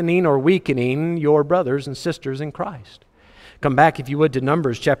strengthening or weakening your brothers and sisters in Christ? Come back, if you would, to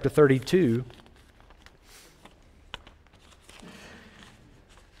Numbers chapter 32.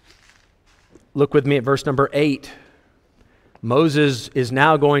 Look with me at verse number 8. Moses is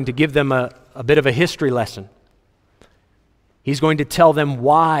now going to give them a bit of a history lesson. He's going to tell them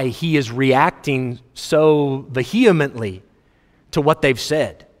why he is reacting so vehemently to what they've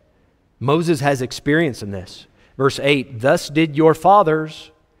said. Moses has experience in this. Verse 8, thus did your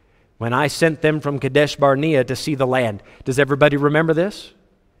fathers when I sent them from Kadesh Barnea to see the land. Does everybody remember this?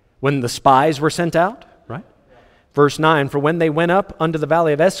 When the spies were sent out? Verse 9, for when they went up unto the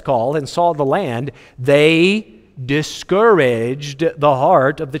valley of Escol and saw the land, they discouraged the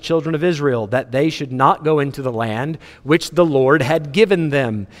heart of the children of Israel, that they should not go into the land which the Lord had given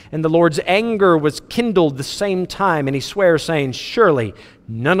them. And the Lord's anger was kindled the same time, and he swears, saying, surely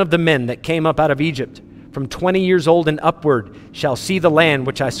none of the men that came up out of Egypt from 20 years old and upward shall see the land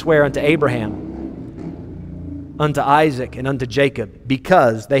which I swear unto Abraham, unto Isaac, and unto Jacob,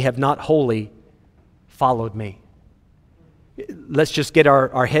 because they have not wholly followed me. Let's just get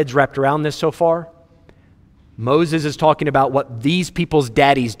our heads wrapped around this so far. Moses is talking about what these people's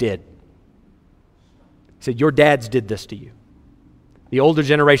daddies did. He said, your dads did this to you. The older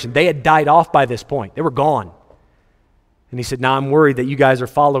generation, they had died off by this point. They were gone. And he said, now I'm worried that you guys are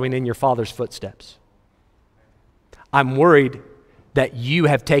following in your father's footsteps. I'm worried that you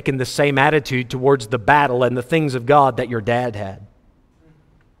have taken the same attitude towards the battle and the things of God that your dad had.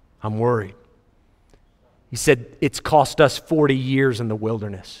 I'm worried. He said, it's cost us 40 years in the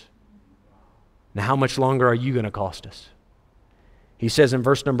wilderness. Now, how much longer are you going to cost us? He says in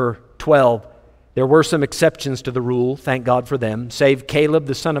verse number 12, there were some exceptions to the rule, thank God for them, save Caleb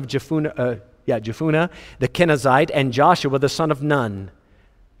the son of Jephunneh, the Kenizzite, and Joshua the son of Nun,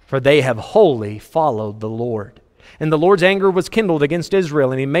 for they have wholly followed the Lord. And the Lord's anger was kindled against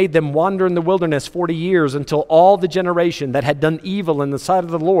Israel, and he made them wander in the wilderness 40 years until all the generation that had done evil in the sight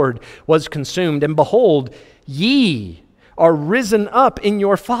of the Lord was consumed. And behold, ye are risen up in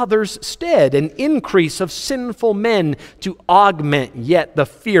your father's stead, an increase of sinful men to augment yet the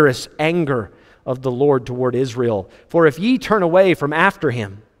fierce anger of the Lord toward Israel. For if ye turn away from after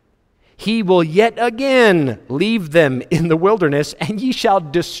him, he will yet again leave them in the wilderness, and ye shall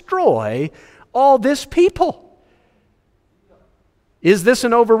destroy all this people. Is this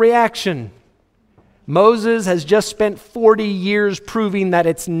an overreaction? Moses has just spent 40 years proving that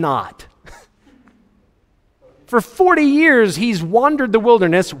it's not. For 40 years, he's wandered the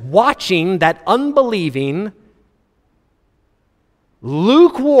wilderness watching that unbelieving,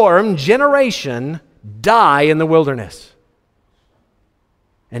 lukewarm generation die in the wilderness.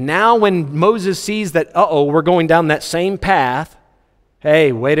 And now when Moses sees that, we're going down that same path,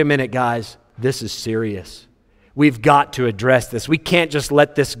 hey, wait a minute, guys, this is serious. We've got to address this. We can't just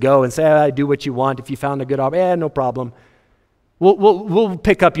let this go and say, do what you want. If you found a good opportunity, no problem. We'll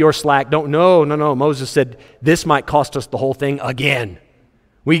pick up your slack. No. Moses said, this might cost us the whole thing again.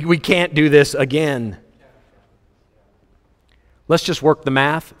 We can't do this again. Let's just work the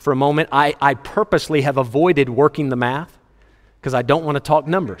math for a moment. I purposely have avoided working the math because I don't want to talk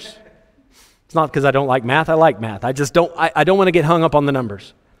numbers. It's not because I don't like math. I like math. I don't want to get hung up on the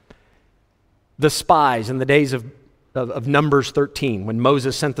numbers. The spies in the days of Numbers 13, when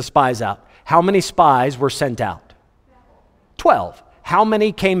Moses sent the spies out, how many spies were sent out? 12. How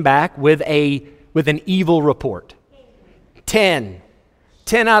many came back with an evil report? 10.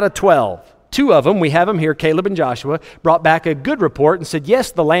 10 out of 12. 2 of them, we have them here, Caleb and Joshua, brought back a good report and said,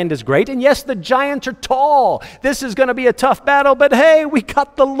 yes, the land is great, and yes, the giants are tall. This is going to be a tough battle, but hey, we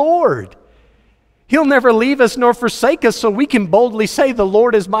got the Lord. He'll never leave us nor forsake us, so we can boldly say, the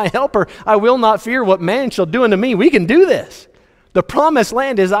Lord is my helper. I will not fear what man shall do unto me. We can do this. The promised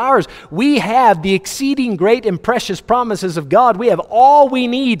land is ours. We have the exceeding great and precious promises of God. We have all we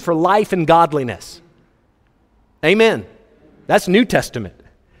need for life and godliness. Amen. That's New Testament.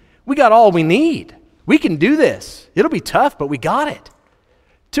 We got all we need. We can do this. It'll be tough, but we got it.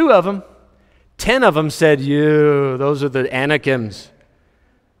 2 of them, 10 of them said, those are the Anakims.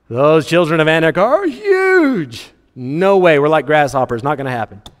 Those children of Anak are huge. No way. We're like grasshoppers. Not going to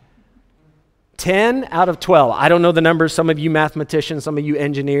happen. 10 out of 12. I don't know the numbers. Some of you mathematicians, some of you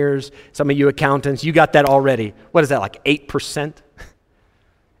engineers, some of you accountants, you got that already. What is that, like 8%?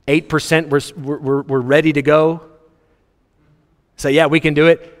 8% we're ready to go. So yeah, we can do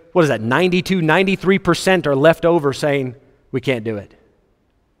it. What is that, 92, 93% are left over saying, we can't do it.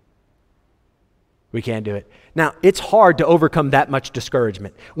 We can't do it. Now, it's hard to overcome that much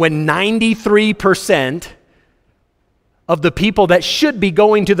discouragement. When 93% of the people that should be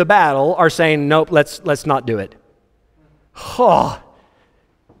going to the battle are saying, nope, let's not do it. Oh,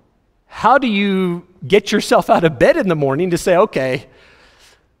 how do you get yourself out of bed in the morning to say, okay,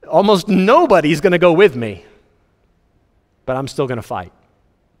 almost nobody's going to go with me, but I'm still going to fight?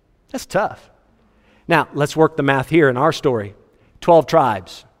 That's tough. Now, let's work the math here in our story. 12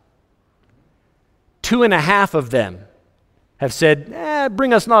 tribes. 2.5 of them have said,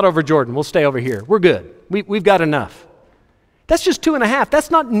 bring us not over Jordan. We'll stay over here. We're good. We've got enough. That's just 2.5.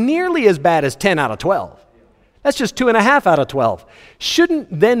 That's not nearly as bad as 10 out of 12. That's just 2.5 out of 12.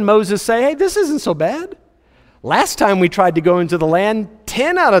 Shouldn't then Moses say, hey, this isn't so bad? Last time we tried to go into the land,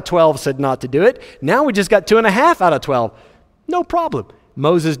 10 out of 12 said not to do it. Now we just got 2.5 out of 12. No problem.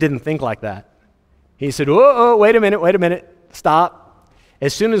 Moses didn't think like that. He said, wait a minute, stop.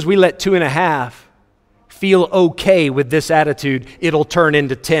 As soon as we let 2.5 feel okay with this attitude, it'll turn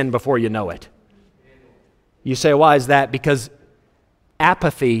into 10 before you know it. You say, why is that? Because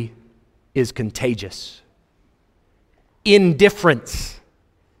apathy is contagious. Indifference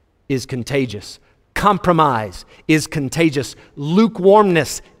is contagious. Compromise is contagious.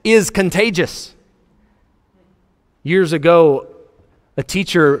 Lukewarmness is contagious. Years ago, a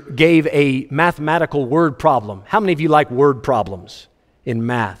teacher gave a mathematical word problem. How many of you like word problems in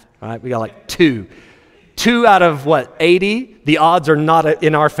math? All right, we got like 2. 2 out of 80? The odds are not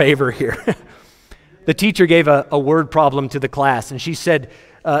in our favor here. The teacher gave a word problem to the class, and she said,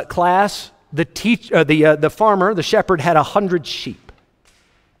 class, the farmer, the shepherd, had 100 sheep.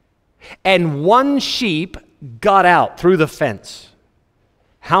 And 1 sheep got out through the fence.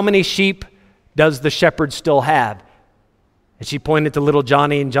 How many sheep does the shepherd still have? And she pointed to little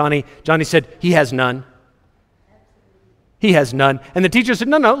Johnny, and Johnny said, he has none. He has none. And the teacher said,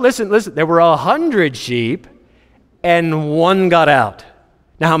 no, listen. There were 100 sheep, and 1 got out.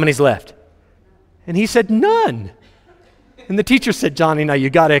 Now how many's left? And he said, none. And the teacher said, Johnny, now you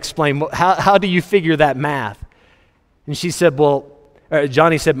got to explain, how do you figure that math? And she said,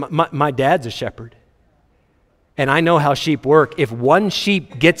 Johnny said, my dad's a shepherd. And I know how sheep work. If 1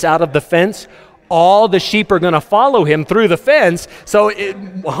 sheep gets out of the fence, all the sheep are going to follow him through the fence, so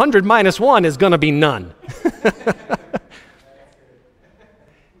 100 minus 1 is going to be none.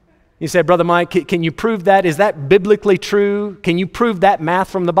 You say, Brother Mike, can you prove that? Is that biblically true? Can you prove that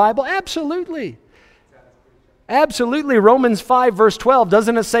math from the Bible? Absolutely. Absolutely. Romans 5 verse 12,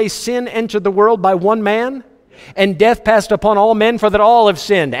 doesn't it say sin entered the world by one man? And death passed upon all men, for that all have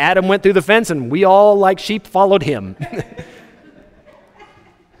sinned. Adam went through the fence and we all like sheep followed him.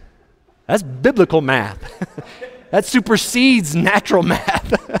 That's biblical math. That supersedes natural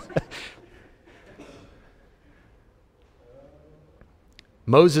math.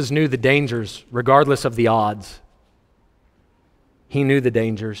 Moses knew the dangers regardless of the odds. He knew the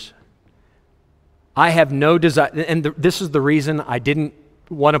dangers. I have no desire, and this is the reason I didn't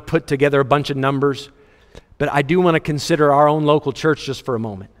want to put together a bunch of numbers, but I do want to consider our own local church just for a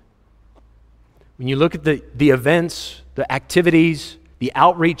moment. When you look at the events, the activities, the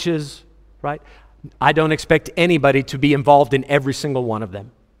outreaches, right? I don't expect anybody to be involved in every single one of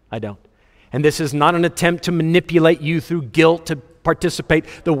them. I don't. And this is not an attempt to manipulate you through guilt to participate.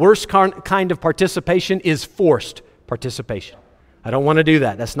 The worst kind of participation is forced participation. I don't want to do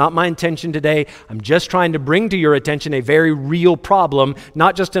that. That's not my intention today. I'm just trying to bring to your attention a very real problem,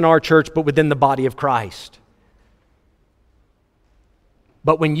 not just in our church, but within the body of Christ.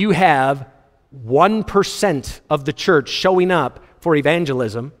 But when you have 1% of the church showing up for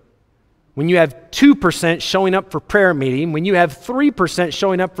evangelism, when you have 2% showing up for prayer meeting, when you have 3%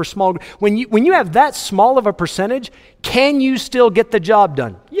 showing up for small, when you have that small of a percentage, can you still get the job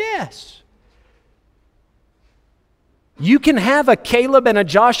done? Yes. You can have a Caleb and a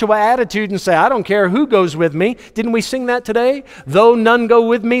Joshua attitude and say, I don't care who goes with me. Didn't we sing that today? Though none go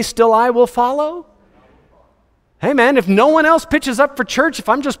with me, still I will follow. Hey man, if no one else pitches up for church, if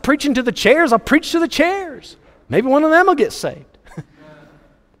I'm just preaching to the chairs, I'll preach to the chairs. Maybe one of them will get saved.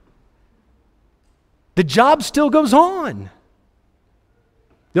 The job still goes on.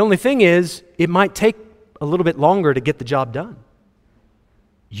 The only thing is, it might take a little bit longer to get the job done.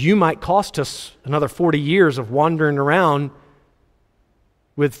 You might cost us another 40 years of wandering around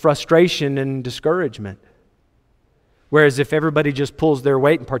with frustration and discouragement. Whereas if everybody just pulls their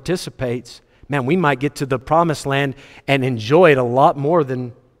weight and participates, man, we might get to the promised land and enjoy it a lot more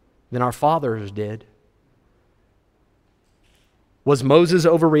than our fathers did. Was Moses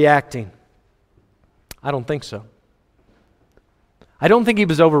overreacting? I don't think so. I don't think he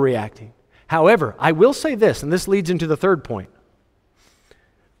was overreacting. However, I will say this, and this leads into the third point.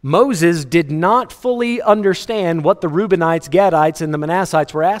 Moses did not fully understand what the Reubenites, Gadites, and the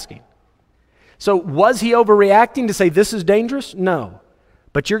Manassites were asking. So was he overreacting to say this is dangerous? No.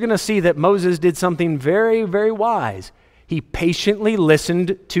 But you're going to see that Moses did something very, very wise. He patiently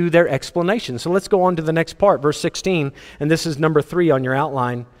listened to their explanation. So let's go on to the next part, verse 16, and this is number 3 on your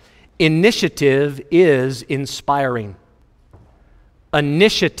outline. Initiative is inspiring.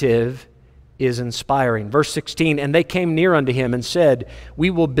 Initiative is inspiring. Verse 16, and they came near unto him and said, we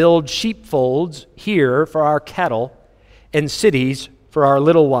will build sheepfolds here for our cattle and cities for our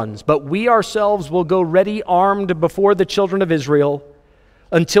little ones. But we ourselves will go ready armed before the children of Israel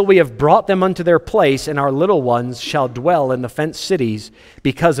until we have brought them unto their place, and our little ones shall dwell in the fenced cities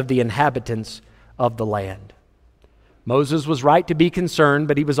because of the inhabitants of the land. Moses was right to be concerned,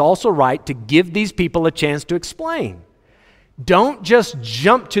 but he was also right to give these people a chance to explain. Don't just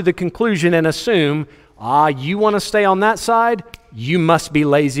jump to the conclusion and assume, you want to stay on that side? You must be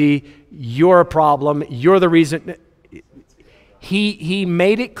lazy. You're a problem. You're the reason. He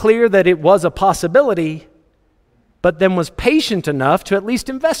made it clear that it was a possibility, but then was patient enough to at least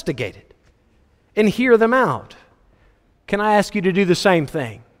investigate it and hear them out. Can I ask you to do the same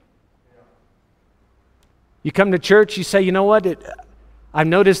thing? You come to church, you say, you know what, I've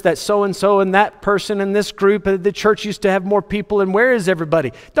noticed that so-and-so and that person in this group, the church used to have more people, and where is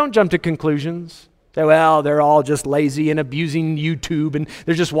everybody? Don't jump to conclusions. Say, well, they're all just lazy and abusing YouTube and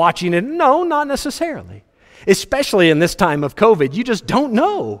they're just watching it. No, not necessarily. Especially in this time of COVID, you just don't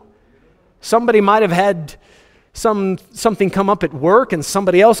know. Somebody might have had something come up at work and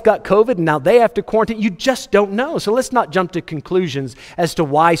somebody else got COVID and now they have to quarantine. You just don't know. So let's not jump to conclusions as to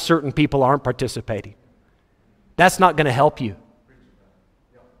why certain people aren't participating. That's not going to help you.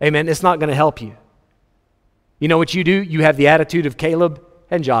 Amen. It's not going to help you. You know what you do? You have the attitude of Caleb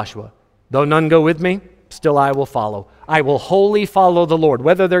and Joshua. Though none go with me, still I will follow. I will wholly follow the Lord,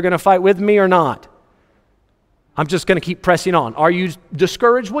 whether they're going to fight with me or not. I'm just going to keep pressing on. Are you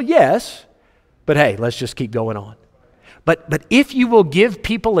discouraged? Well, yes. But hey, let's just keep going on. But if you will give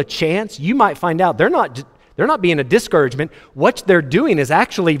people a chance, you might find out they're not being a discouragement. What they're doing is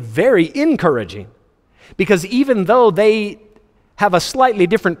actually very encouraging. Because even though they have a slightly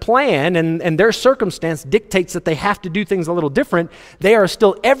different plan and their circumstance dictates that they have to do things a little different, they are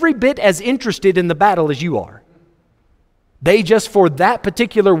still every bit as interested in the battle as you are. They just, for that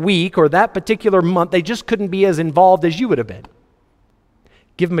particular week or that particular month, they just couldn't be as involved as you would have been.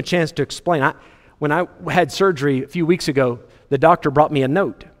 Give them a chance to explain. When I had surgery a few weeks ago, the doctor brought me a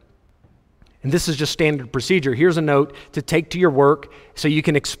note. And this is just standard procedure. Here's a note to take to your work so you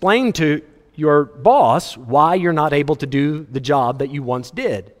can explain to your boss why you're not able to do the job that you once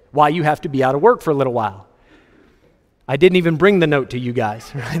did, why you have to be out of work for a little while. I didn't even bring the note to you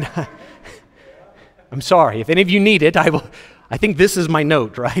guys. Right? I'm sorry. If any of you need it, I think this is my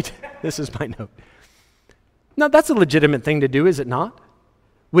note, right? This is my note. No, that's a legitimate thing to do, is it not?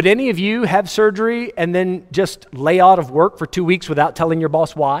 Would any of you have surgery and then just lay out of work for 2 weeks without telling your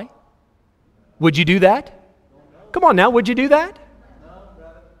boss why? Would you do that? Come on now, would you do that?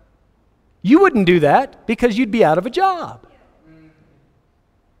 You wouldn't do that because you'd be out of a job.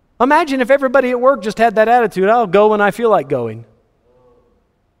 Imagine if everybody at work just had that attitude, I'll go when I feel like going.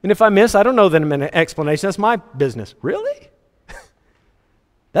 And if I miss, I don't know then an explanation. That's my business. Really?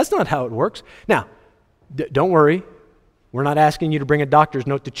 That's not how it works. Now, don't worry. We're not asking you to bring a doctor's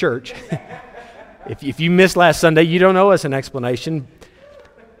note to church. If you missed last Sunday, you don't owe us an explanation.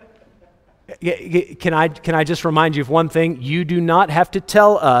 Can I just remind you of one thing? You do not have to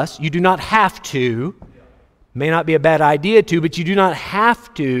tell us, you do not have to, may not be a bad idea to, but you do not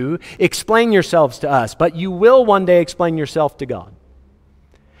have to explain yourselves to us, but you will one day explain yourself to God.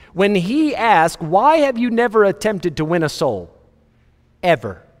 When he asked, why have you never attempted to win a soul?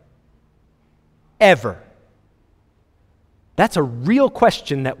 Ever. Ever. That's a real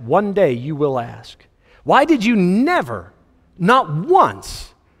question that one day you will ask. Why did you never, not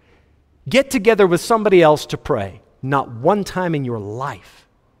once, get together with somebody else to pray? Not one time in your life.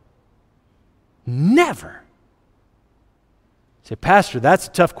 Never. Say, Pastor, that's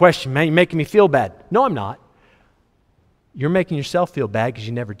a tough question, man. You're making me feel bad. No, I'm not. You're making yourself feel bad because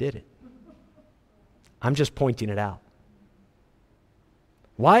you never did it. I'm just pointing it out.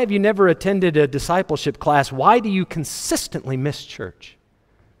 Why have you never attended a discipleship class? Why do you consistently miss church?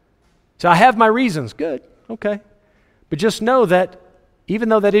 So I have my reasons. Good. Okay. But just know that even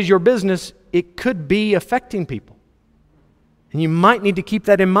though that is your business, it could be affecting people. And you might need to keep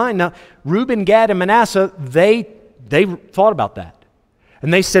that in mind. Now, Reuben, Gad, and Manasseh, they thought about that.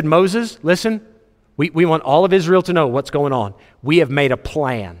 And they said, Moses, listen, we want all of Israel to know what's going on. We have made a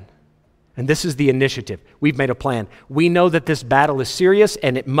plan. And this is the initiative. We've made a plan. We know that this battle is serious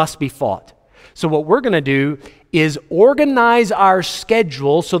and it must be fought. So what we're going to do is organize our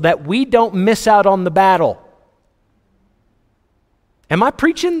schedule so that we don't miss out on the battle. Am I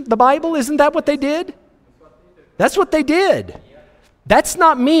preaching the Bible? Isn't that what they did? That's what they did. That's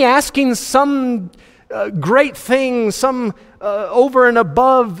not me asking some great thing, some over and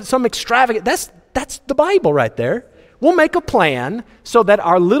above, some extravagant. That's the Bible right there. We'll make a plan so that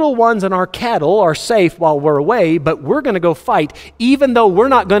our little ones and our cattle are safe while we're away, but we're going to go fight, even though we're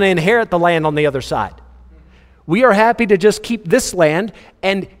not going to inherit the land on the other side. We are happy to just keep this land,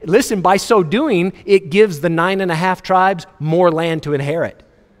 and listen, by so doing, it gives the 9.5 tribes more land to inherit.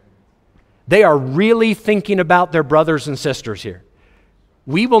 They are really thinking about their brothers and sisters here.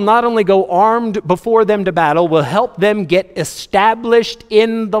 We will not only go armed before them to battle, we'll help them get established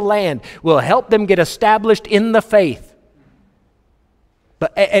in the land. We'll help them get established in the faith.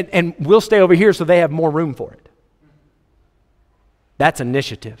 But and we'll stay over here so they have more room for it. That's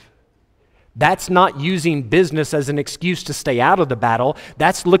initiative. That's not using business as an excuse to stay out of the battle.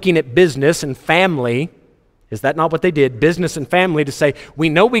 That's looking at business and family. Is that not what they did? Business and family, to say, we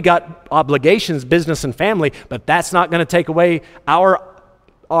know we got obligations, business and family, but that's not going to take away our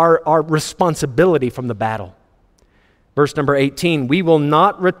responsibility from the battle. Verse number 18, we will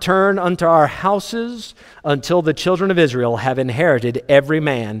not return unto our houses until the children of Israel have inherited every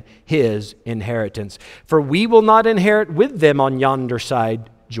man his inheritance. For we will not inherit with them on yonder side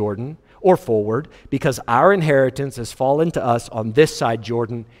Jordan or forward, because our inheritance has fallen to us on this side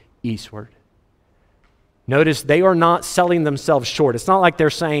Jordan eastward. Notice they are not selling themselves short. It's not like they're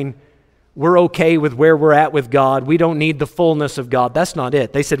saying, we're okay with where we're at with God. We don't need the fullness of God. That's not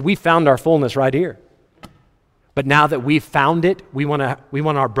it. They said, we found our fullness right here. But now that we've found it, we want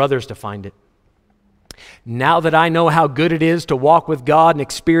our brothers to find it. Now that I know how good it is to walk with God and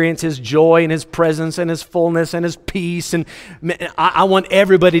experience His joy and His presence and His fullness and His peace, and I want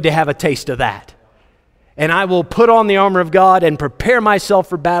everybody to have a taste of that. And I will put on the armor of God and prepare myself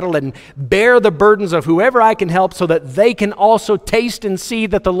for battle and bear the burdens of whoever I can help so that they can also taste and see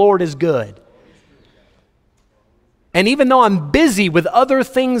that the Lord is good. And even though I'm busy with other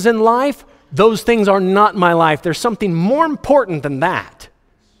things in life, Those things are not my life. There's something more important than that.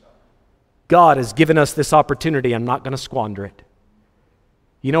 God has given us this opportunity. I'm not going to squander it.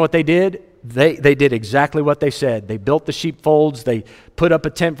 You know what they did? They did exactly what they said. They built the sheepfolds, they put up a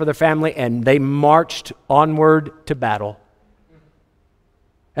tent for their family, and they marched onward to battle.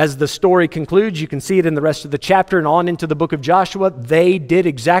 As the story concludes, you can see it in the rest of the chapter and on into the book of Joshua. They did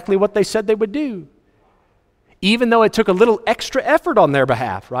exactly what they said they would do. Even though it took a little extra effort on their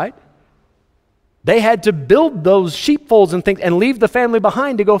behalf, right? They had to build those sheepfolds and things and leave the family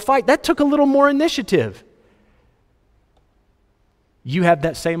behind to go fight. That took a little more initiative. You have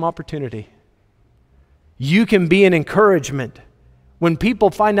that same opportunity. You can be an encouragement. When people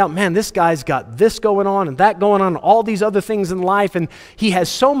find out, man, this guy's got this going on and that going on, all these other things in life, and he has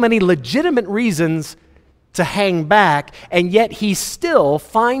so many legitimate reasons to hang back, and yet he still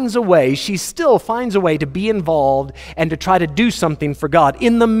finds a way, she still finds a way to be involved and to try to do something for God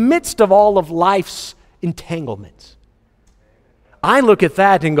in the midst of all of life's entanglements. I look at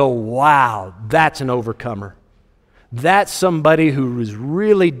that and go, wow, that's an overcomer. That's somebody who is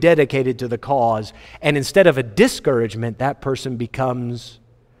really dedicated to the cause, and instead of a discouragement, that person becomes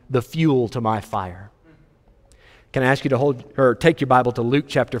the fuel to my fire. Can I ask you to hold or take your Bible to Luke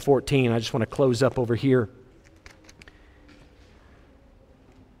chapter 14? I just want to close up over here.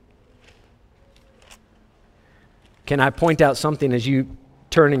 Can I point out something as you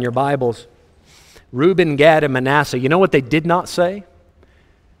turn in your Bibles? Reuben, Gad, and Manasseh, you know what they did not say?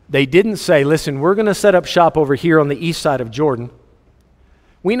 They didn't say, listen, we're going to set up shop over here on the east side of Jordan.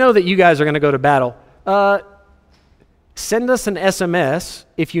 We know that you guys are going to go to battle. Send us an SMS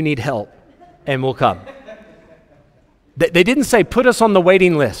if you need help, and we'll come. They didn't say, put us on the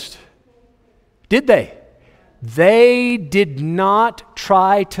waiting list. Did they? They did not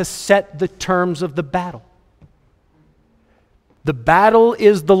try to set the terms of the battle. The battle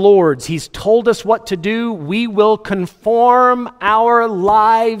is the Lord's. He's told us what to do. We will conform our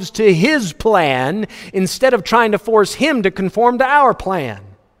lives to His plan instead of trying to force Him to conform to our plan.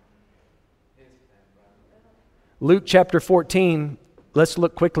 Luke chapter 14, let's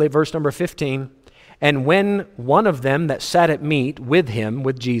look quickly at verse number 15. And when one of them that sat at meat with him,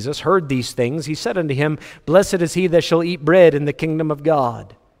 with Jesus, heard these things, he said unto him, Blessed is he that shall eat bread in the kingdom of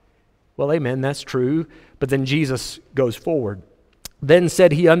God. Well, amen, that's true. But then Jesus goes forward. Then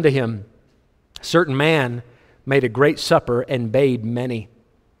said he unto him, a certain man made a great supper and bade many.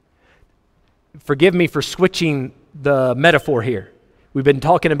 Forgive me for switching the metaphor here. We've been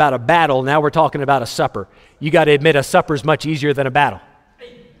talking about a battle, now we're talking about a supper. You got to admit a supper is much easier than a battle.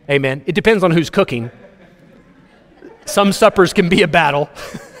 Amen. It depends on who's cooking. Some suppers can be a battle.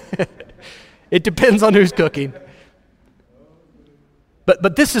 It depends on who's cooking.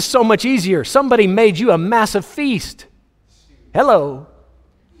 But this is so much easier. Somebody made you a massive feast. Hello.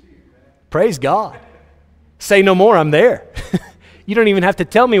 Praise God. Say no more, I'm there. You don't even have to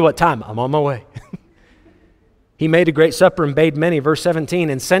tell me what time. I'm on my way. He made a great supper and bade many, verse 17,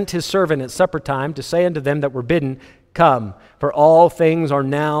 and sent his servant at supper time to say unto them that were bidden, Come, for all things are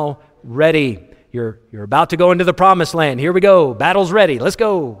now ready. You're about to go into the promised land. Here we go. Battle's ready. Let's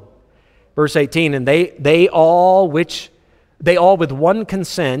go. Verse 18, and they all with one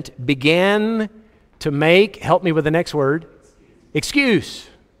consent began to make, help me with the next word, excuse.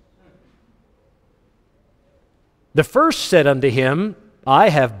 The first said unto him, I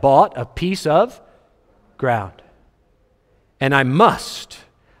have bought a piece of ground, and I must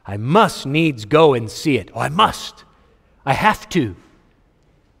needs go and see it. Oh, I have to.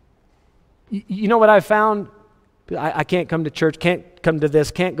 You know what I've found? I can't come to church, can't come to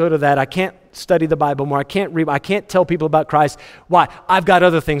this, can't go to that. I can't study the Bible more. I can't read. I can't tell people about Christ. Why? I've got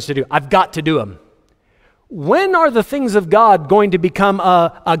other things to do. I've got to do them. When are the things of God going to become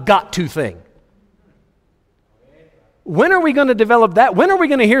a got-to thing? When are we going to develop that? When are we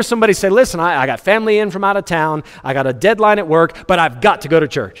going to hear somebody say, listen, I got family in from out of town, I got a deadline at work, but I've got to go to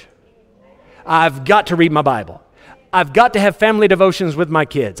church. I've got to read my Bible. I've got to have family devotions with my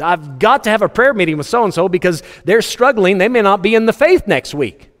kids. I've got to have a prayer meeting with so-and-so because they're struggling. They may not be in the faith next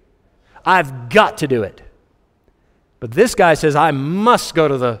week. I've got to do it. But this guy says, I must go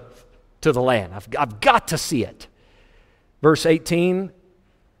to the land. I've got to see it. Verse 18,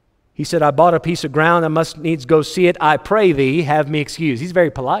 he said, I bought a piece of ground. I must needs go see it. I pray thee, have me excused. He's very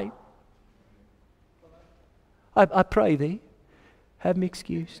polite. I pray thee, have me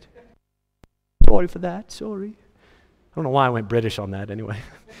excused. Sorry for that, sorry. I don't know why I went British on that anyway.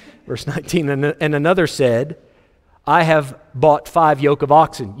 Verse 19, and another said, I have bought 5 yoke of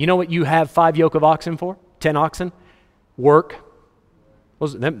oxen. You know what you have 5 yoke of oxen for? 10 oxen? Work.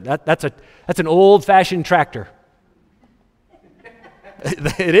 That's an old-fashioned tractor.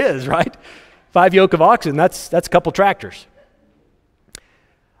 It is, right? 5 yoke of oxen, that's a couple tractors.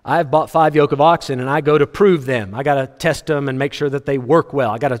 I've bought 5 yoke of oxen, and I go to prove them. I got to test them and make sure that they work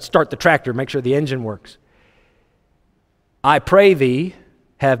well. I got to start the tractor, make sure the engine works. I pray thee,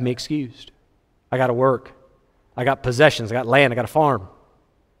 have me excused. I got to work. I got possessions. I got land. I got a farm.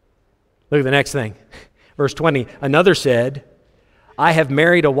 Look at the next thing. Verse 20, another said, I have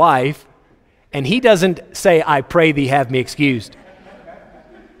married a wife, and he doesn't say, I pray thee, have me excused.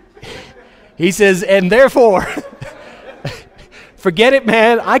 He says, and therefore, forget it,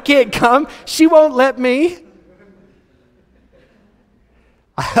 man. I can't come. She won't let me.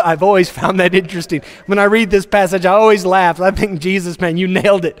 I've always found that interesting. When I read this passage, I always laugh. I think, Jesus, man, you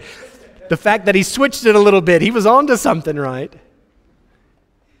nailed it. The fact that he switched it a little bit, he was on to something, right?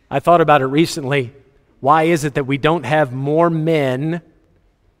 I thought about it recently. Why is it that we don't have more men?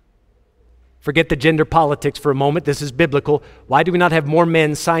 Forget the gender politics for a moment. This is biblical. Why do we not have more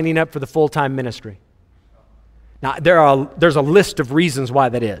men signing up for the full-time ministry? Now, there's a list of reasons why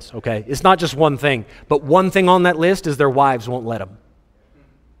that is, okay? It's not just one thing. But one thing on that list is their wives won't let them.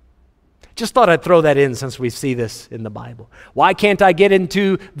 Just thought I'd throw that in since we see this in the Bible. Why can't I get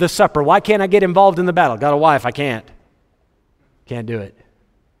into the supper? Why can't I get involved in the battle? Got a wife, I can't. Can't do it.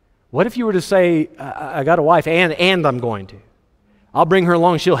 What if you were to say, I got a wife and I'm going to? I'll bring her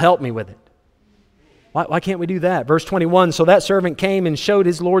along, she'll help me with it. Why can't we do that? Verse 21, so that servant came and showed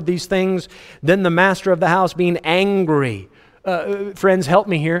his Lord these things. Then the master of the house being angry. Friends, help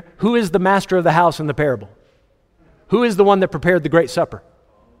me here. Who is the master of the house in the parable? Who is the one that prepared the great supper?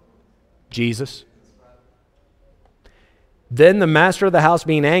 Jesus. Then the master of the house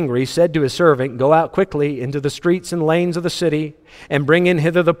being angry said to his servant, go out quickly into the streets and lanes of the city and bring in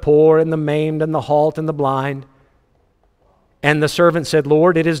hither the poor and the maimed and the halt and the blind. And the servant said,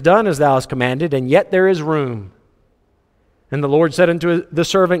 Lord, it is done as thou hast commanded, and yet there is room. And the Lord said unto the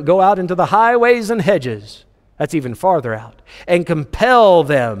servant, go out into the highways and hedges, that's even farther out, and compel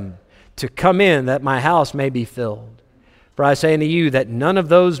them to come in that my house may be filled. For I say unto you that none of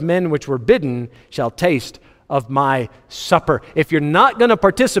those men which were bidden shall taste of my supper. If you're not going to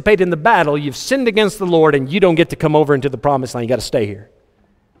participate in the battle, you've sinned against the Lord and you don't get to come over into the promised land. You got to stay here.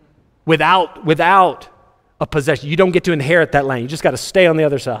 Without a possession. You don't get to inherit that land. You just got to stay on the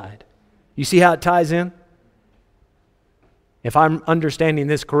other side. You see how it ties in? If I'm understanding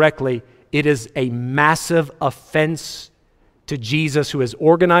this correctly, it is a massive offense to Jesus, who has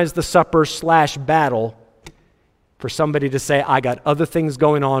organized the supper / battle, for somebody to say, I got other things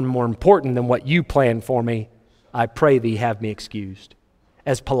going on more important than what you planned for me. I pray thee, have me excused.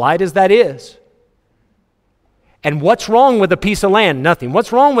 As polite as that is. And what's wrong with a piece of land? Nothing.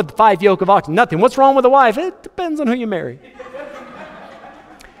 What's wrong with 5 yoke of oxen? Nothing. What's wrong with a wife? It depends on who you marry.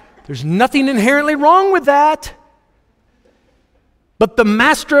 There's nothing inherently wrong with that. But the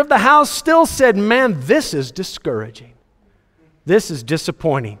master of the house still said, man, this is discouraging. This is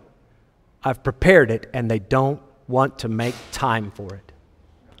disappointing. I've prepared it and they don't want to make time for it.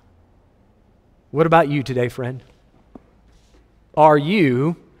 What about you today, friend? Are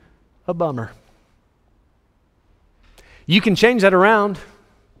you a bummer? You can change that around.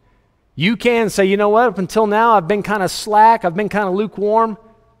 You can say, you know what, up until now I've been kind of slack, I've been kind of lukewarm.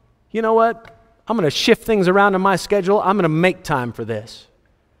 You know what? I'm going to shift things around in my schedule. I'm going to make time for this.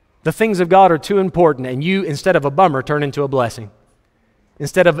 The things of God are too important, and you, instead of a bummer, turn into a blessing.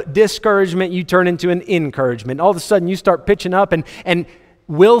 Instead of discouragement, you turn into an encouragement. All of a sudden, you start pitching up and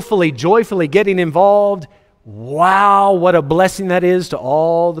willfully, joyfully getting involved. Wow, what a blessing that is to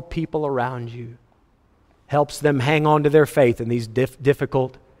all the people around you. Helps them hang on to their faith in these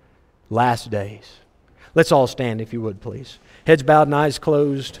difficult last days. Let's all stand, if you would, please. Heads bowed and eyes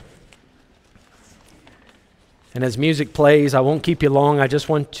closed. And as music plays, I won't keep you long. I just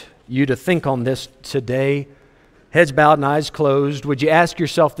want you to think on this today. Heads bowed and eyes closed. Would you ask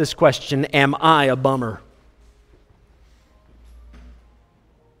yourself this question, am I a bummer?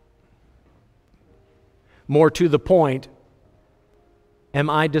 More to the point, am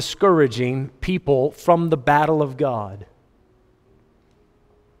I discouraging people from the battle of God?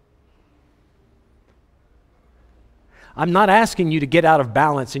 I'm not asking you to get out of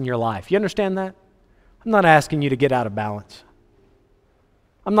balance in your life. You understand that? I'm not asking you to get out of balance.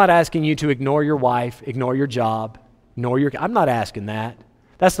 I'm not asking you to ignore your wife, ignore your job, I'm not asking that.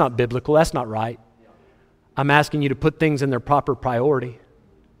 That's not biblical. That's not right. I'm asking you to put things in their proper priority.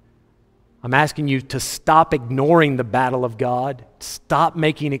 I'm asking you to stop ignoring the battle of God. Stop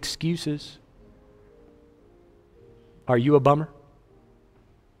making excuses. Are you a bummer?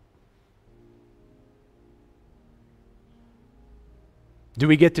 Do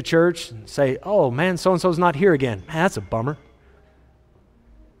we get to church and say, oh man, so-and-so's not here again? Man, that's a bummer.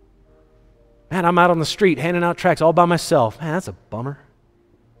 Man, I'm out on the street handing out tracts all by myself. Man, that's a bummer.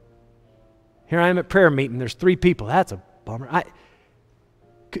 Here I am at prayer meeting. There's 3 people. That's a bummer.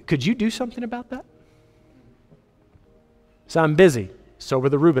 Could you do something about that? So I'm busy. So were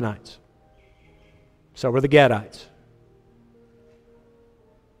the Reubenites. So were the Gadites.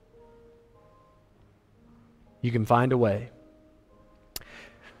 You can find a way.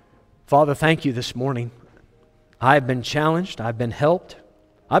 Father, thank you this morning. I've been challenged. I've been helped.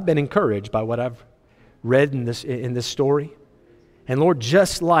 I've been encouraged by what I've read in this story. And Lord,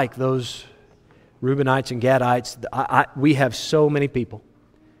 just like those Reubenites and Gadites, we have so many people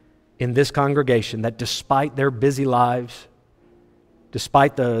in this congregation that despite their busy lives,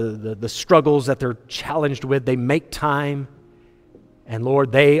 despite the struggles that they're challenged with, they make time. And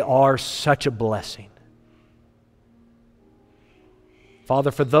Lord, they are such a blessing.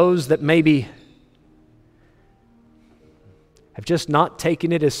 Father, for those that maybe have just not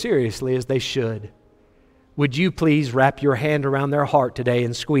taken it as seriously as they should, would you please wrap your hand around their heart today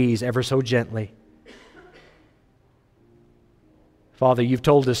and squeeze ever so gently? Father, you've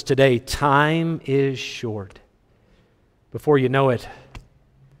told us today, time is short. Before you know it,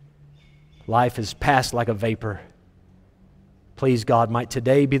 life has passed like a vapor. Please, God, might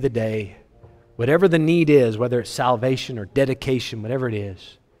today be the day, whatever the need is, whether it's salvation or dedication, whatever it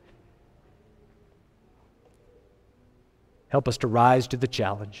is, help us to rise to the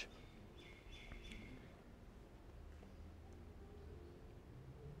challenge.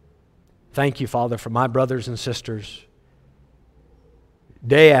 Thank you, Father, for my brothers and sisters.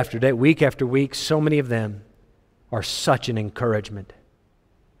 Day after day, week after week, so many of them are such an encouragement.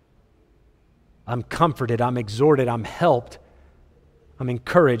 I'm comforted, I'm exhorted, I'm helped, I'm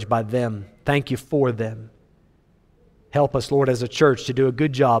encouraged by them. Thank you for them. Help us, Lord, as a church to do a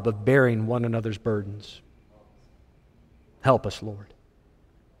good job of bearing one another's burdens. Help us, Lord,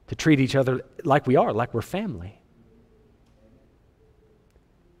 to treat each other like we are, like we're family.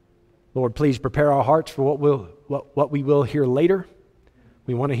 Lord, please prepare our hearts for what we will hear later.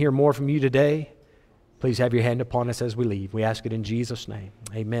 We want to hear more from you today. Please have your hand upon us as we leave. We ask it in Jesus' name.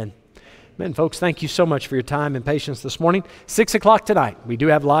 Amen. Amen, folks. Thank you so much for your time and patience this morning. 6 o'clock tonight, we do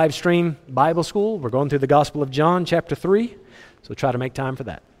have live stream Bible school. We're going through the Gospel of John, chapter 3, so try to make time for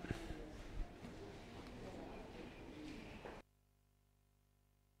that.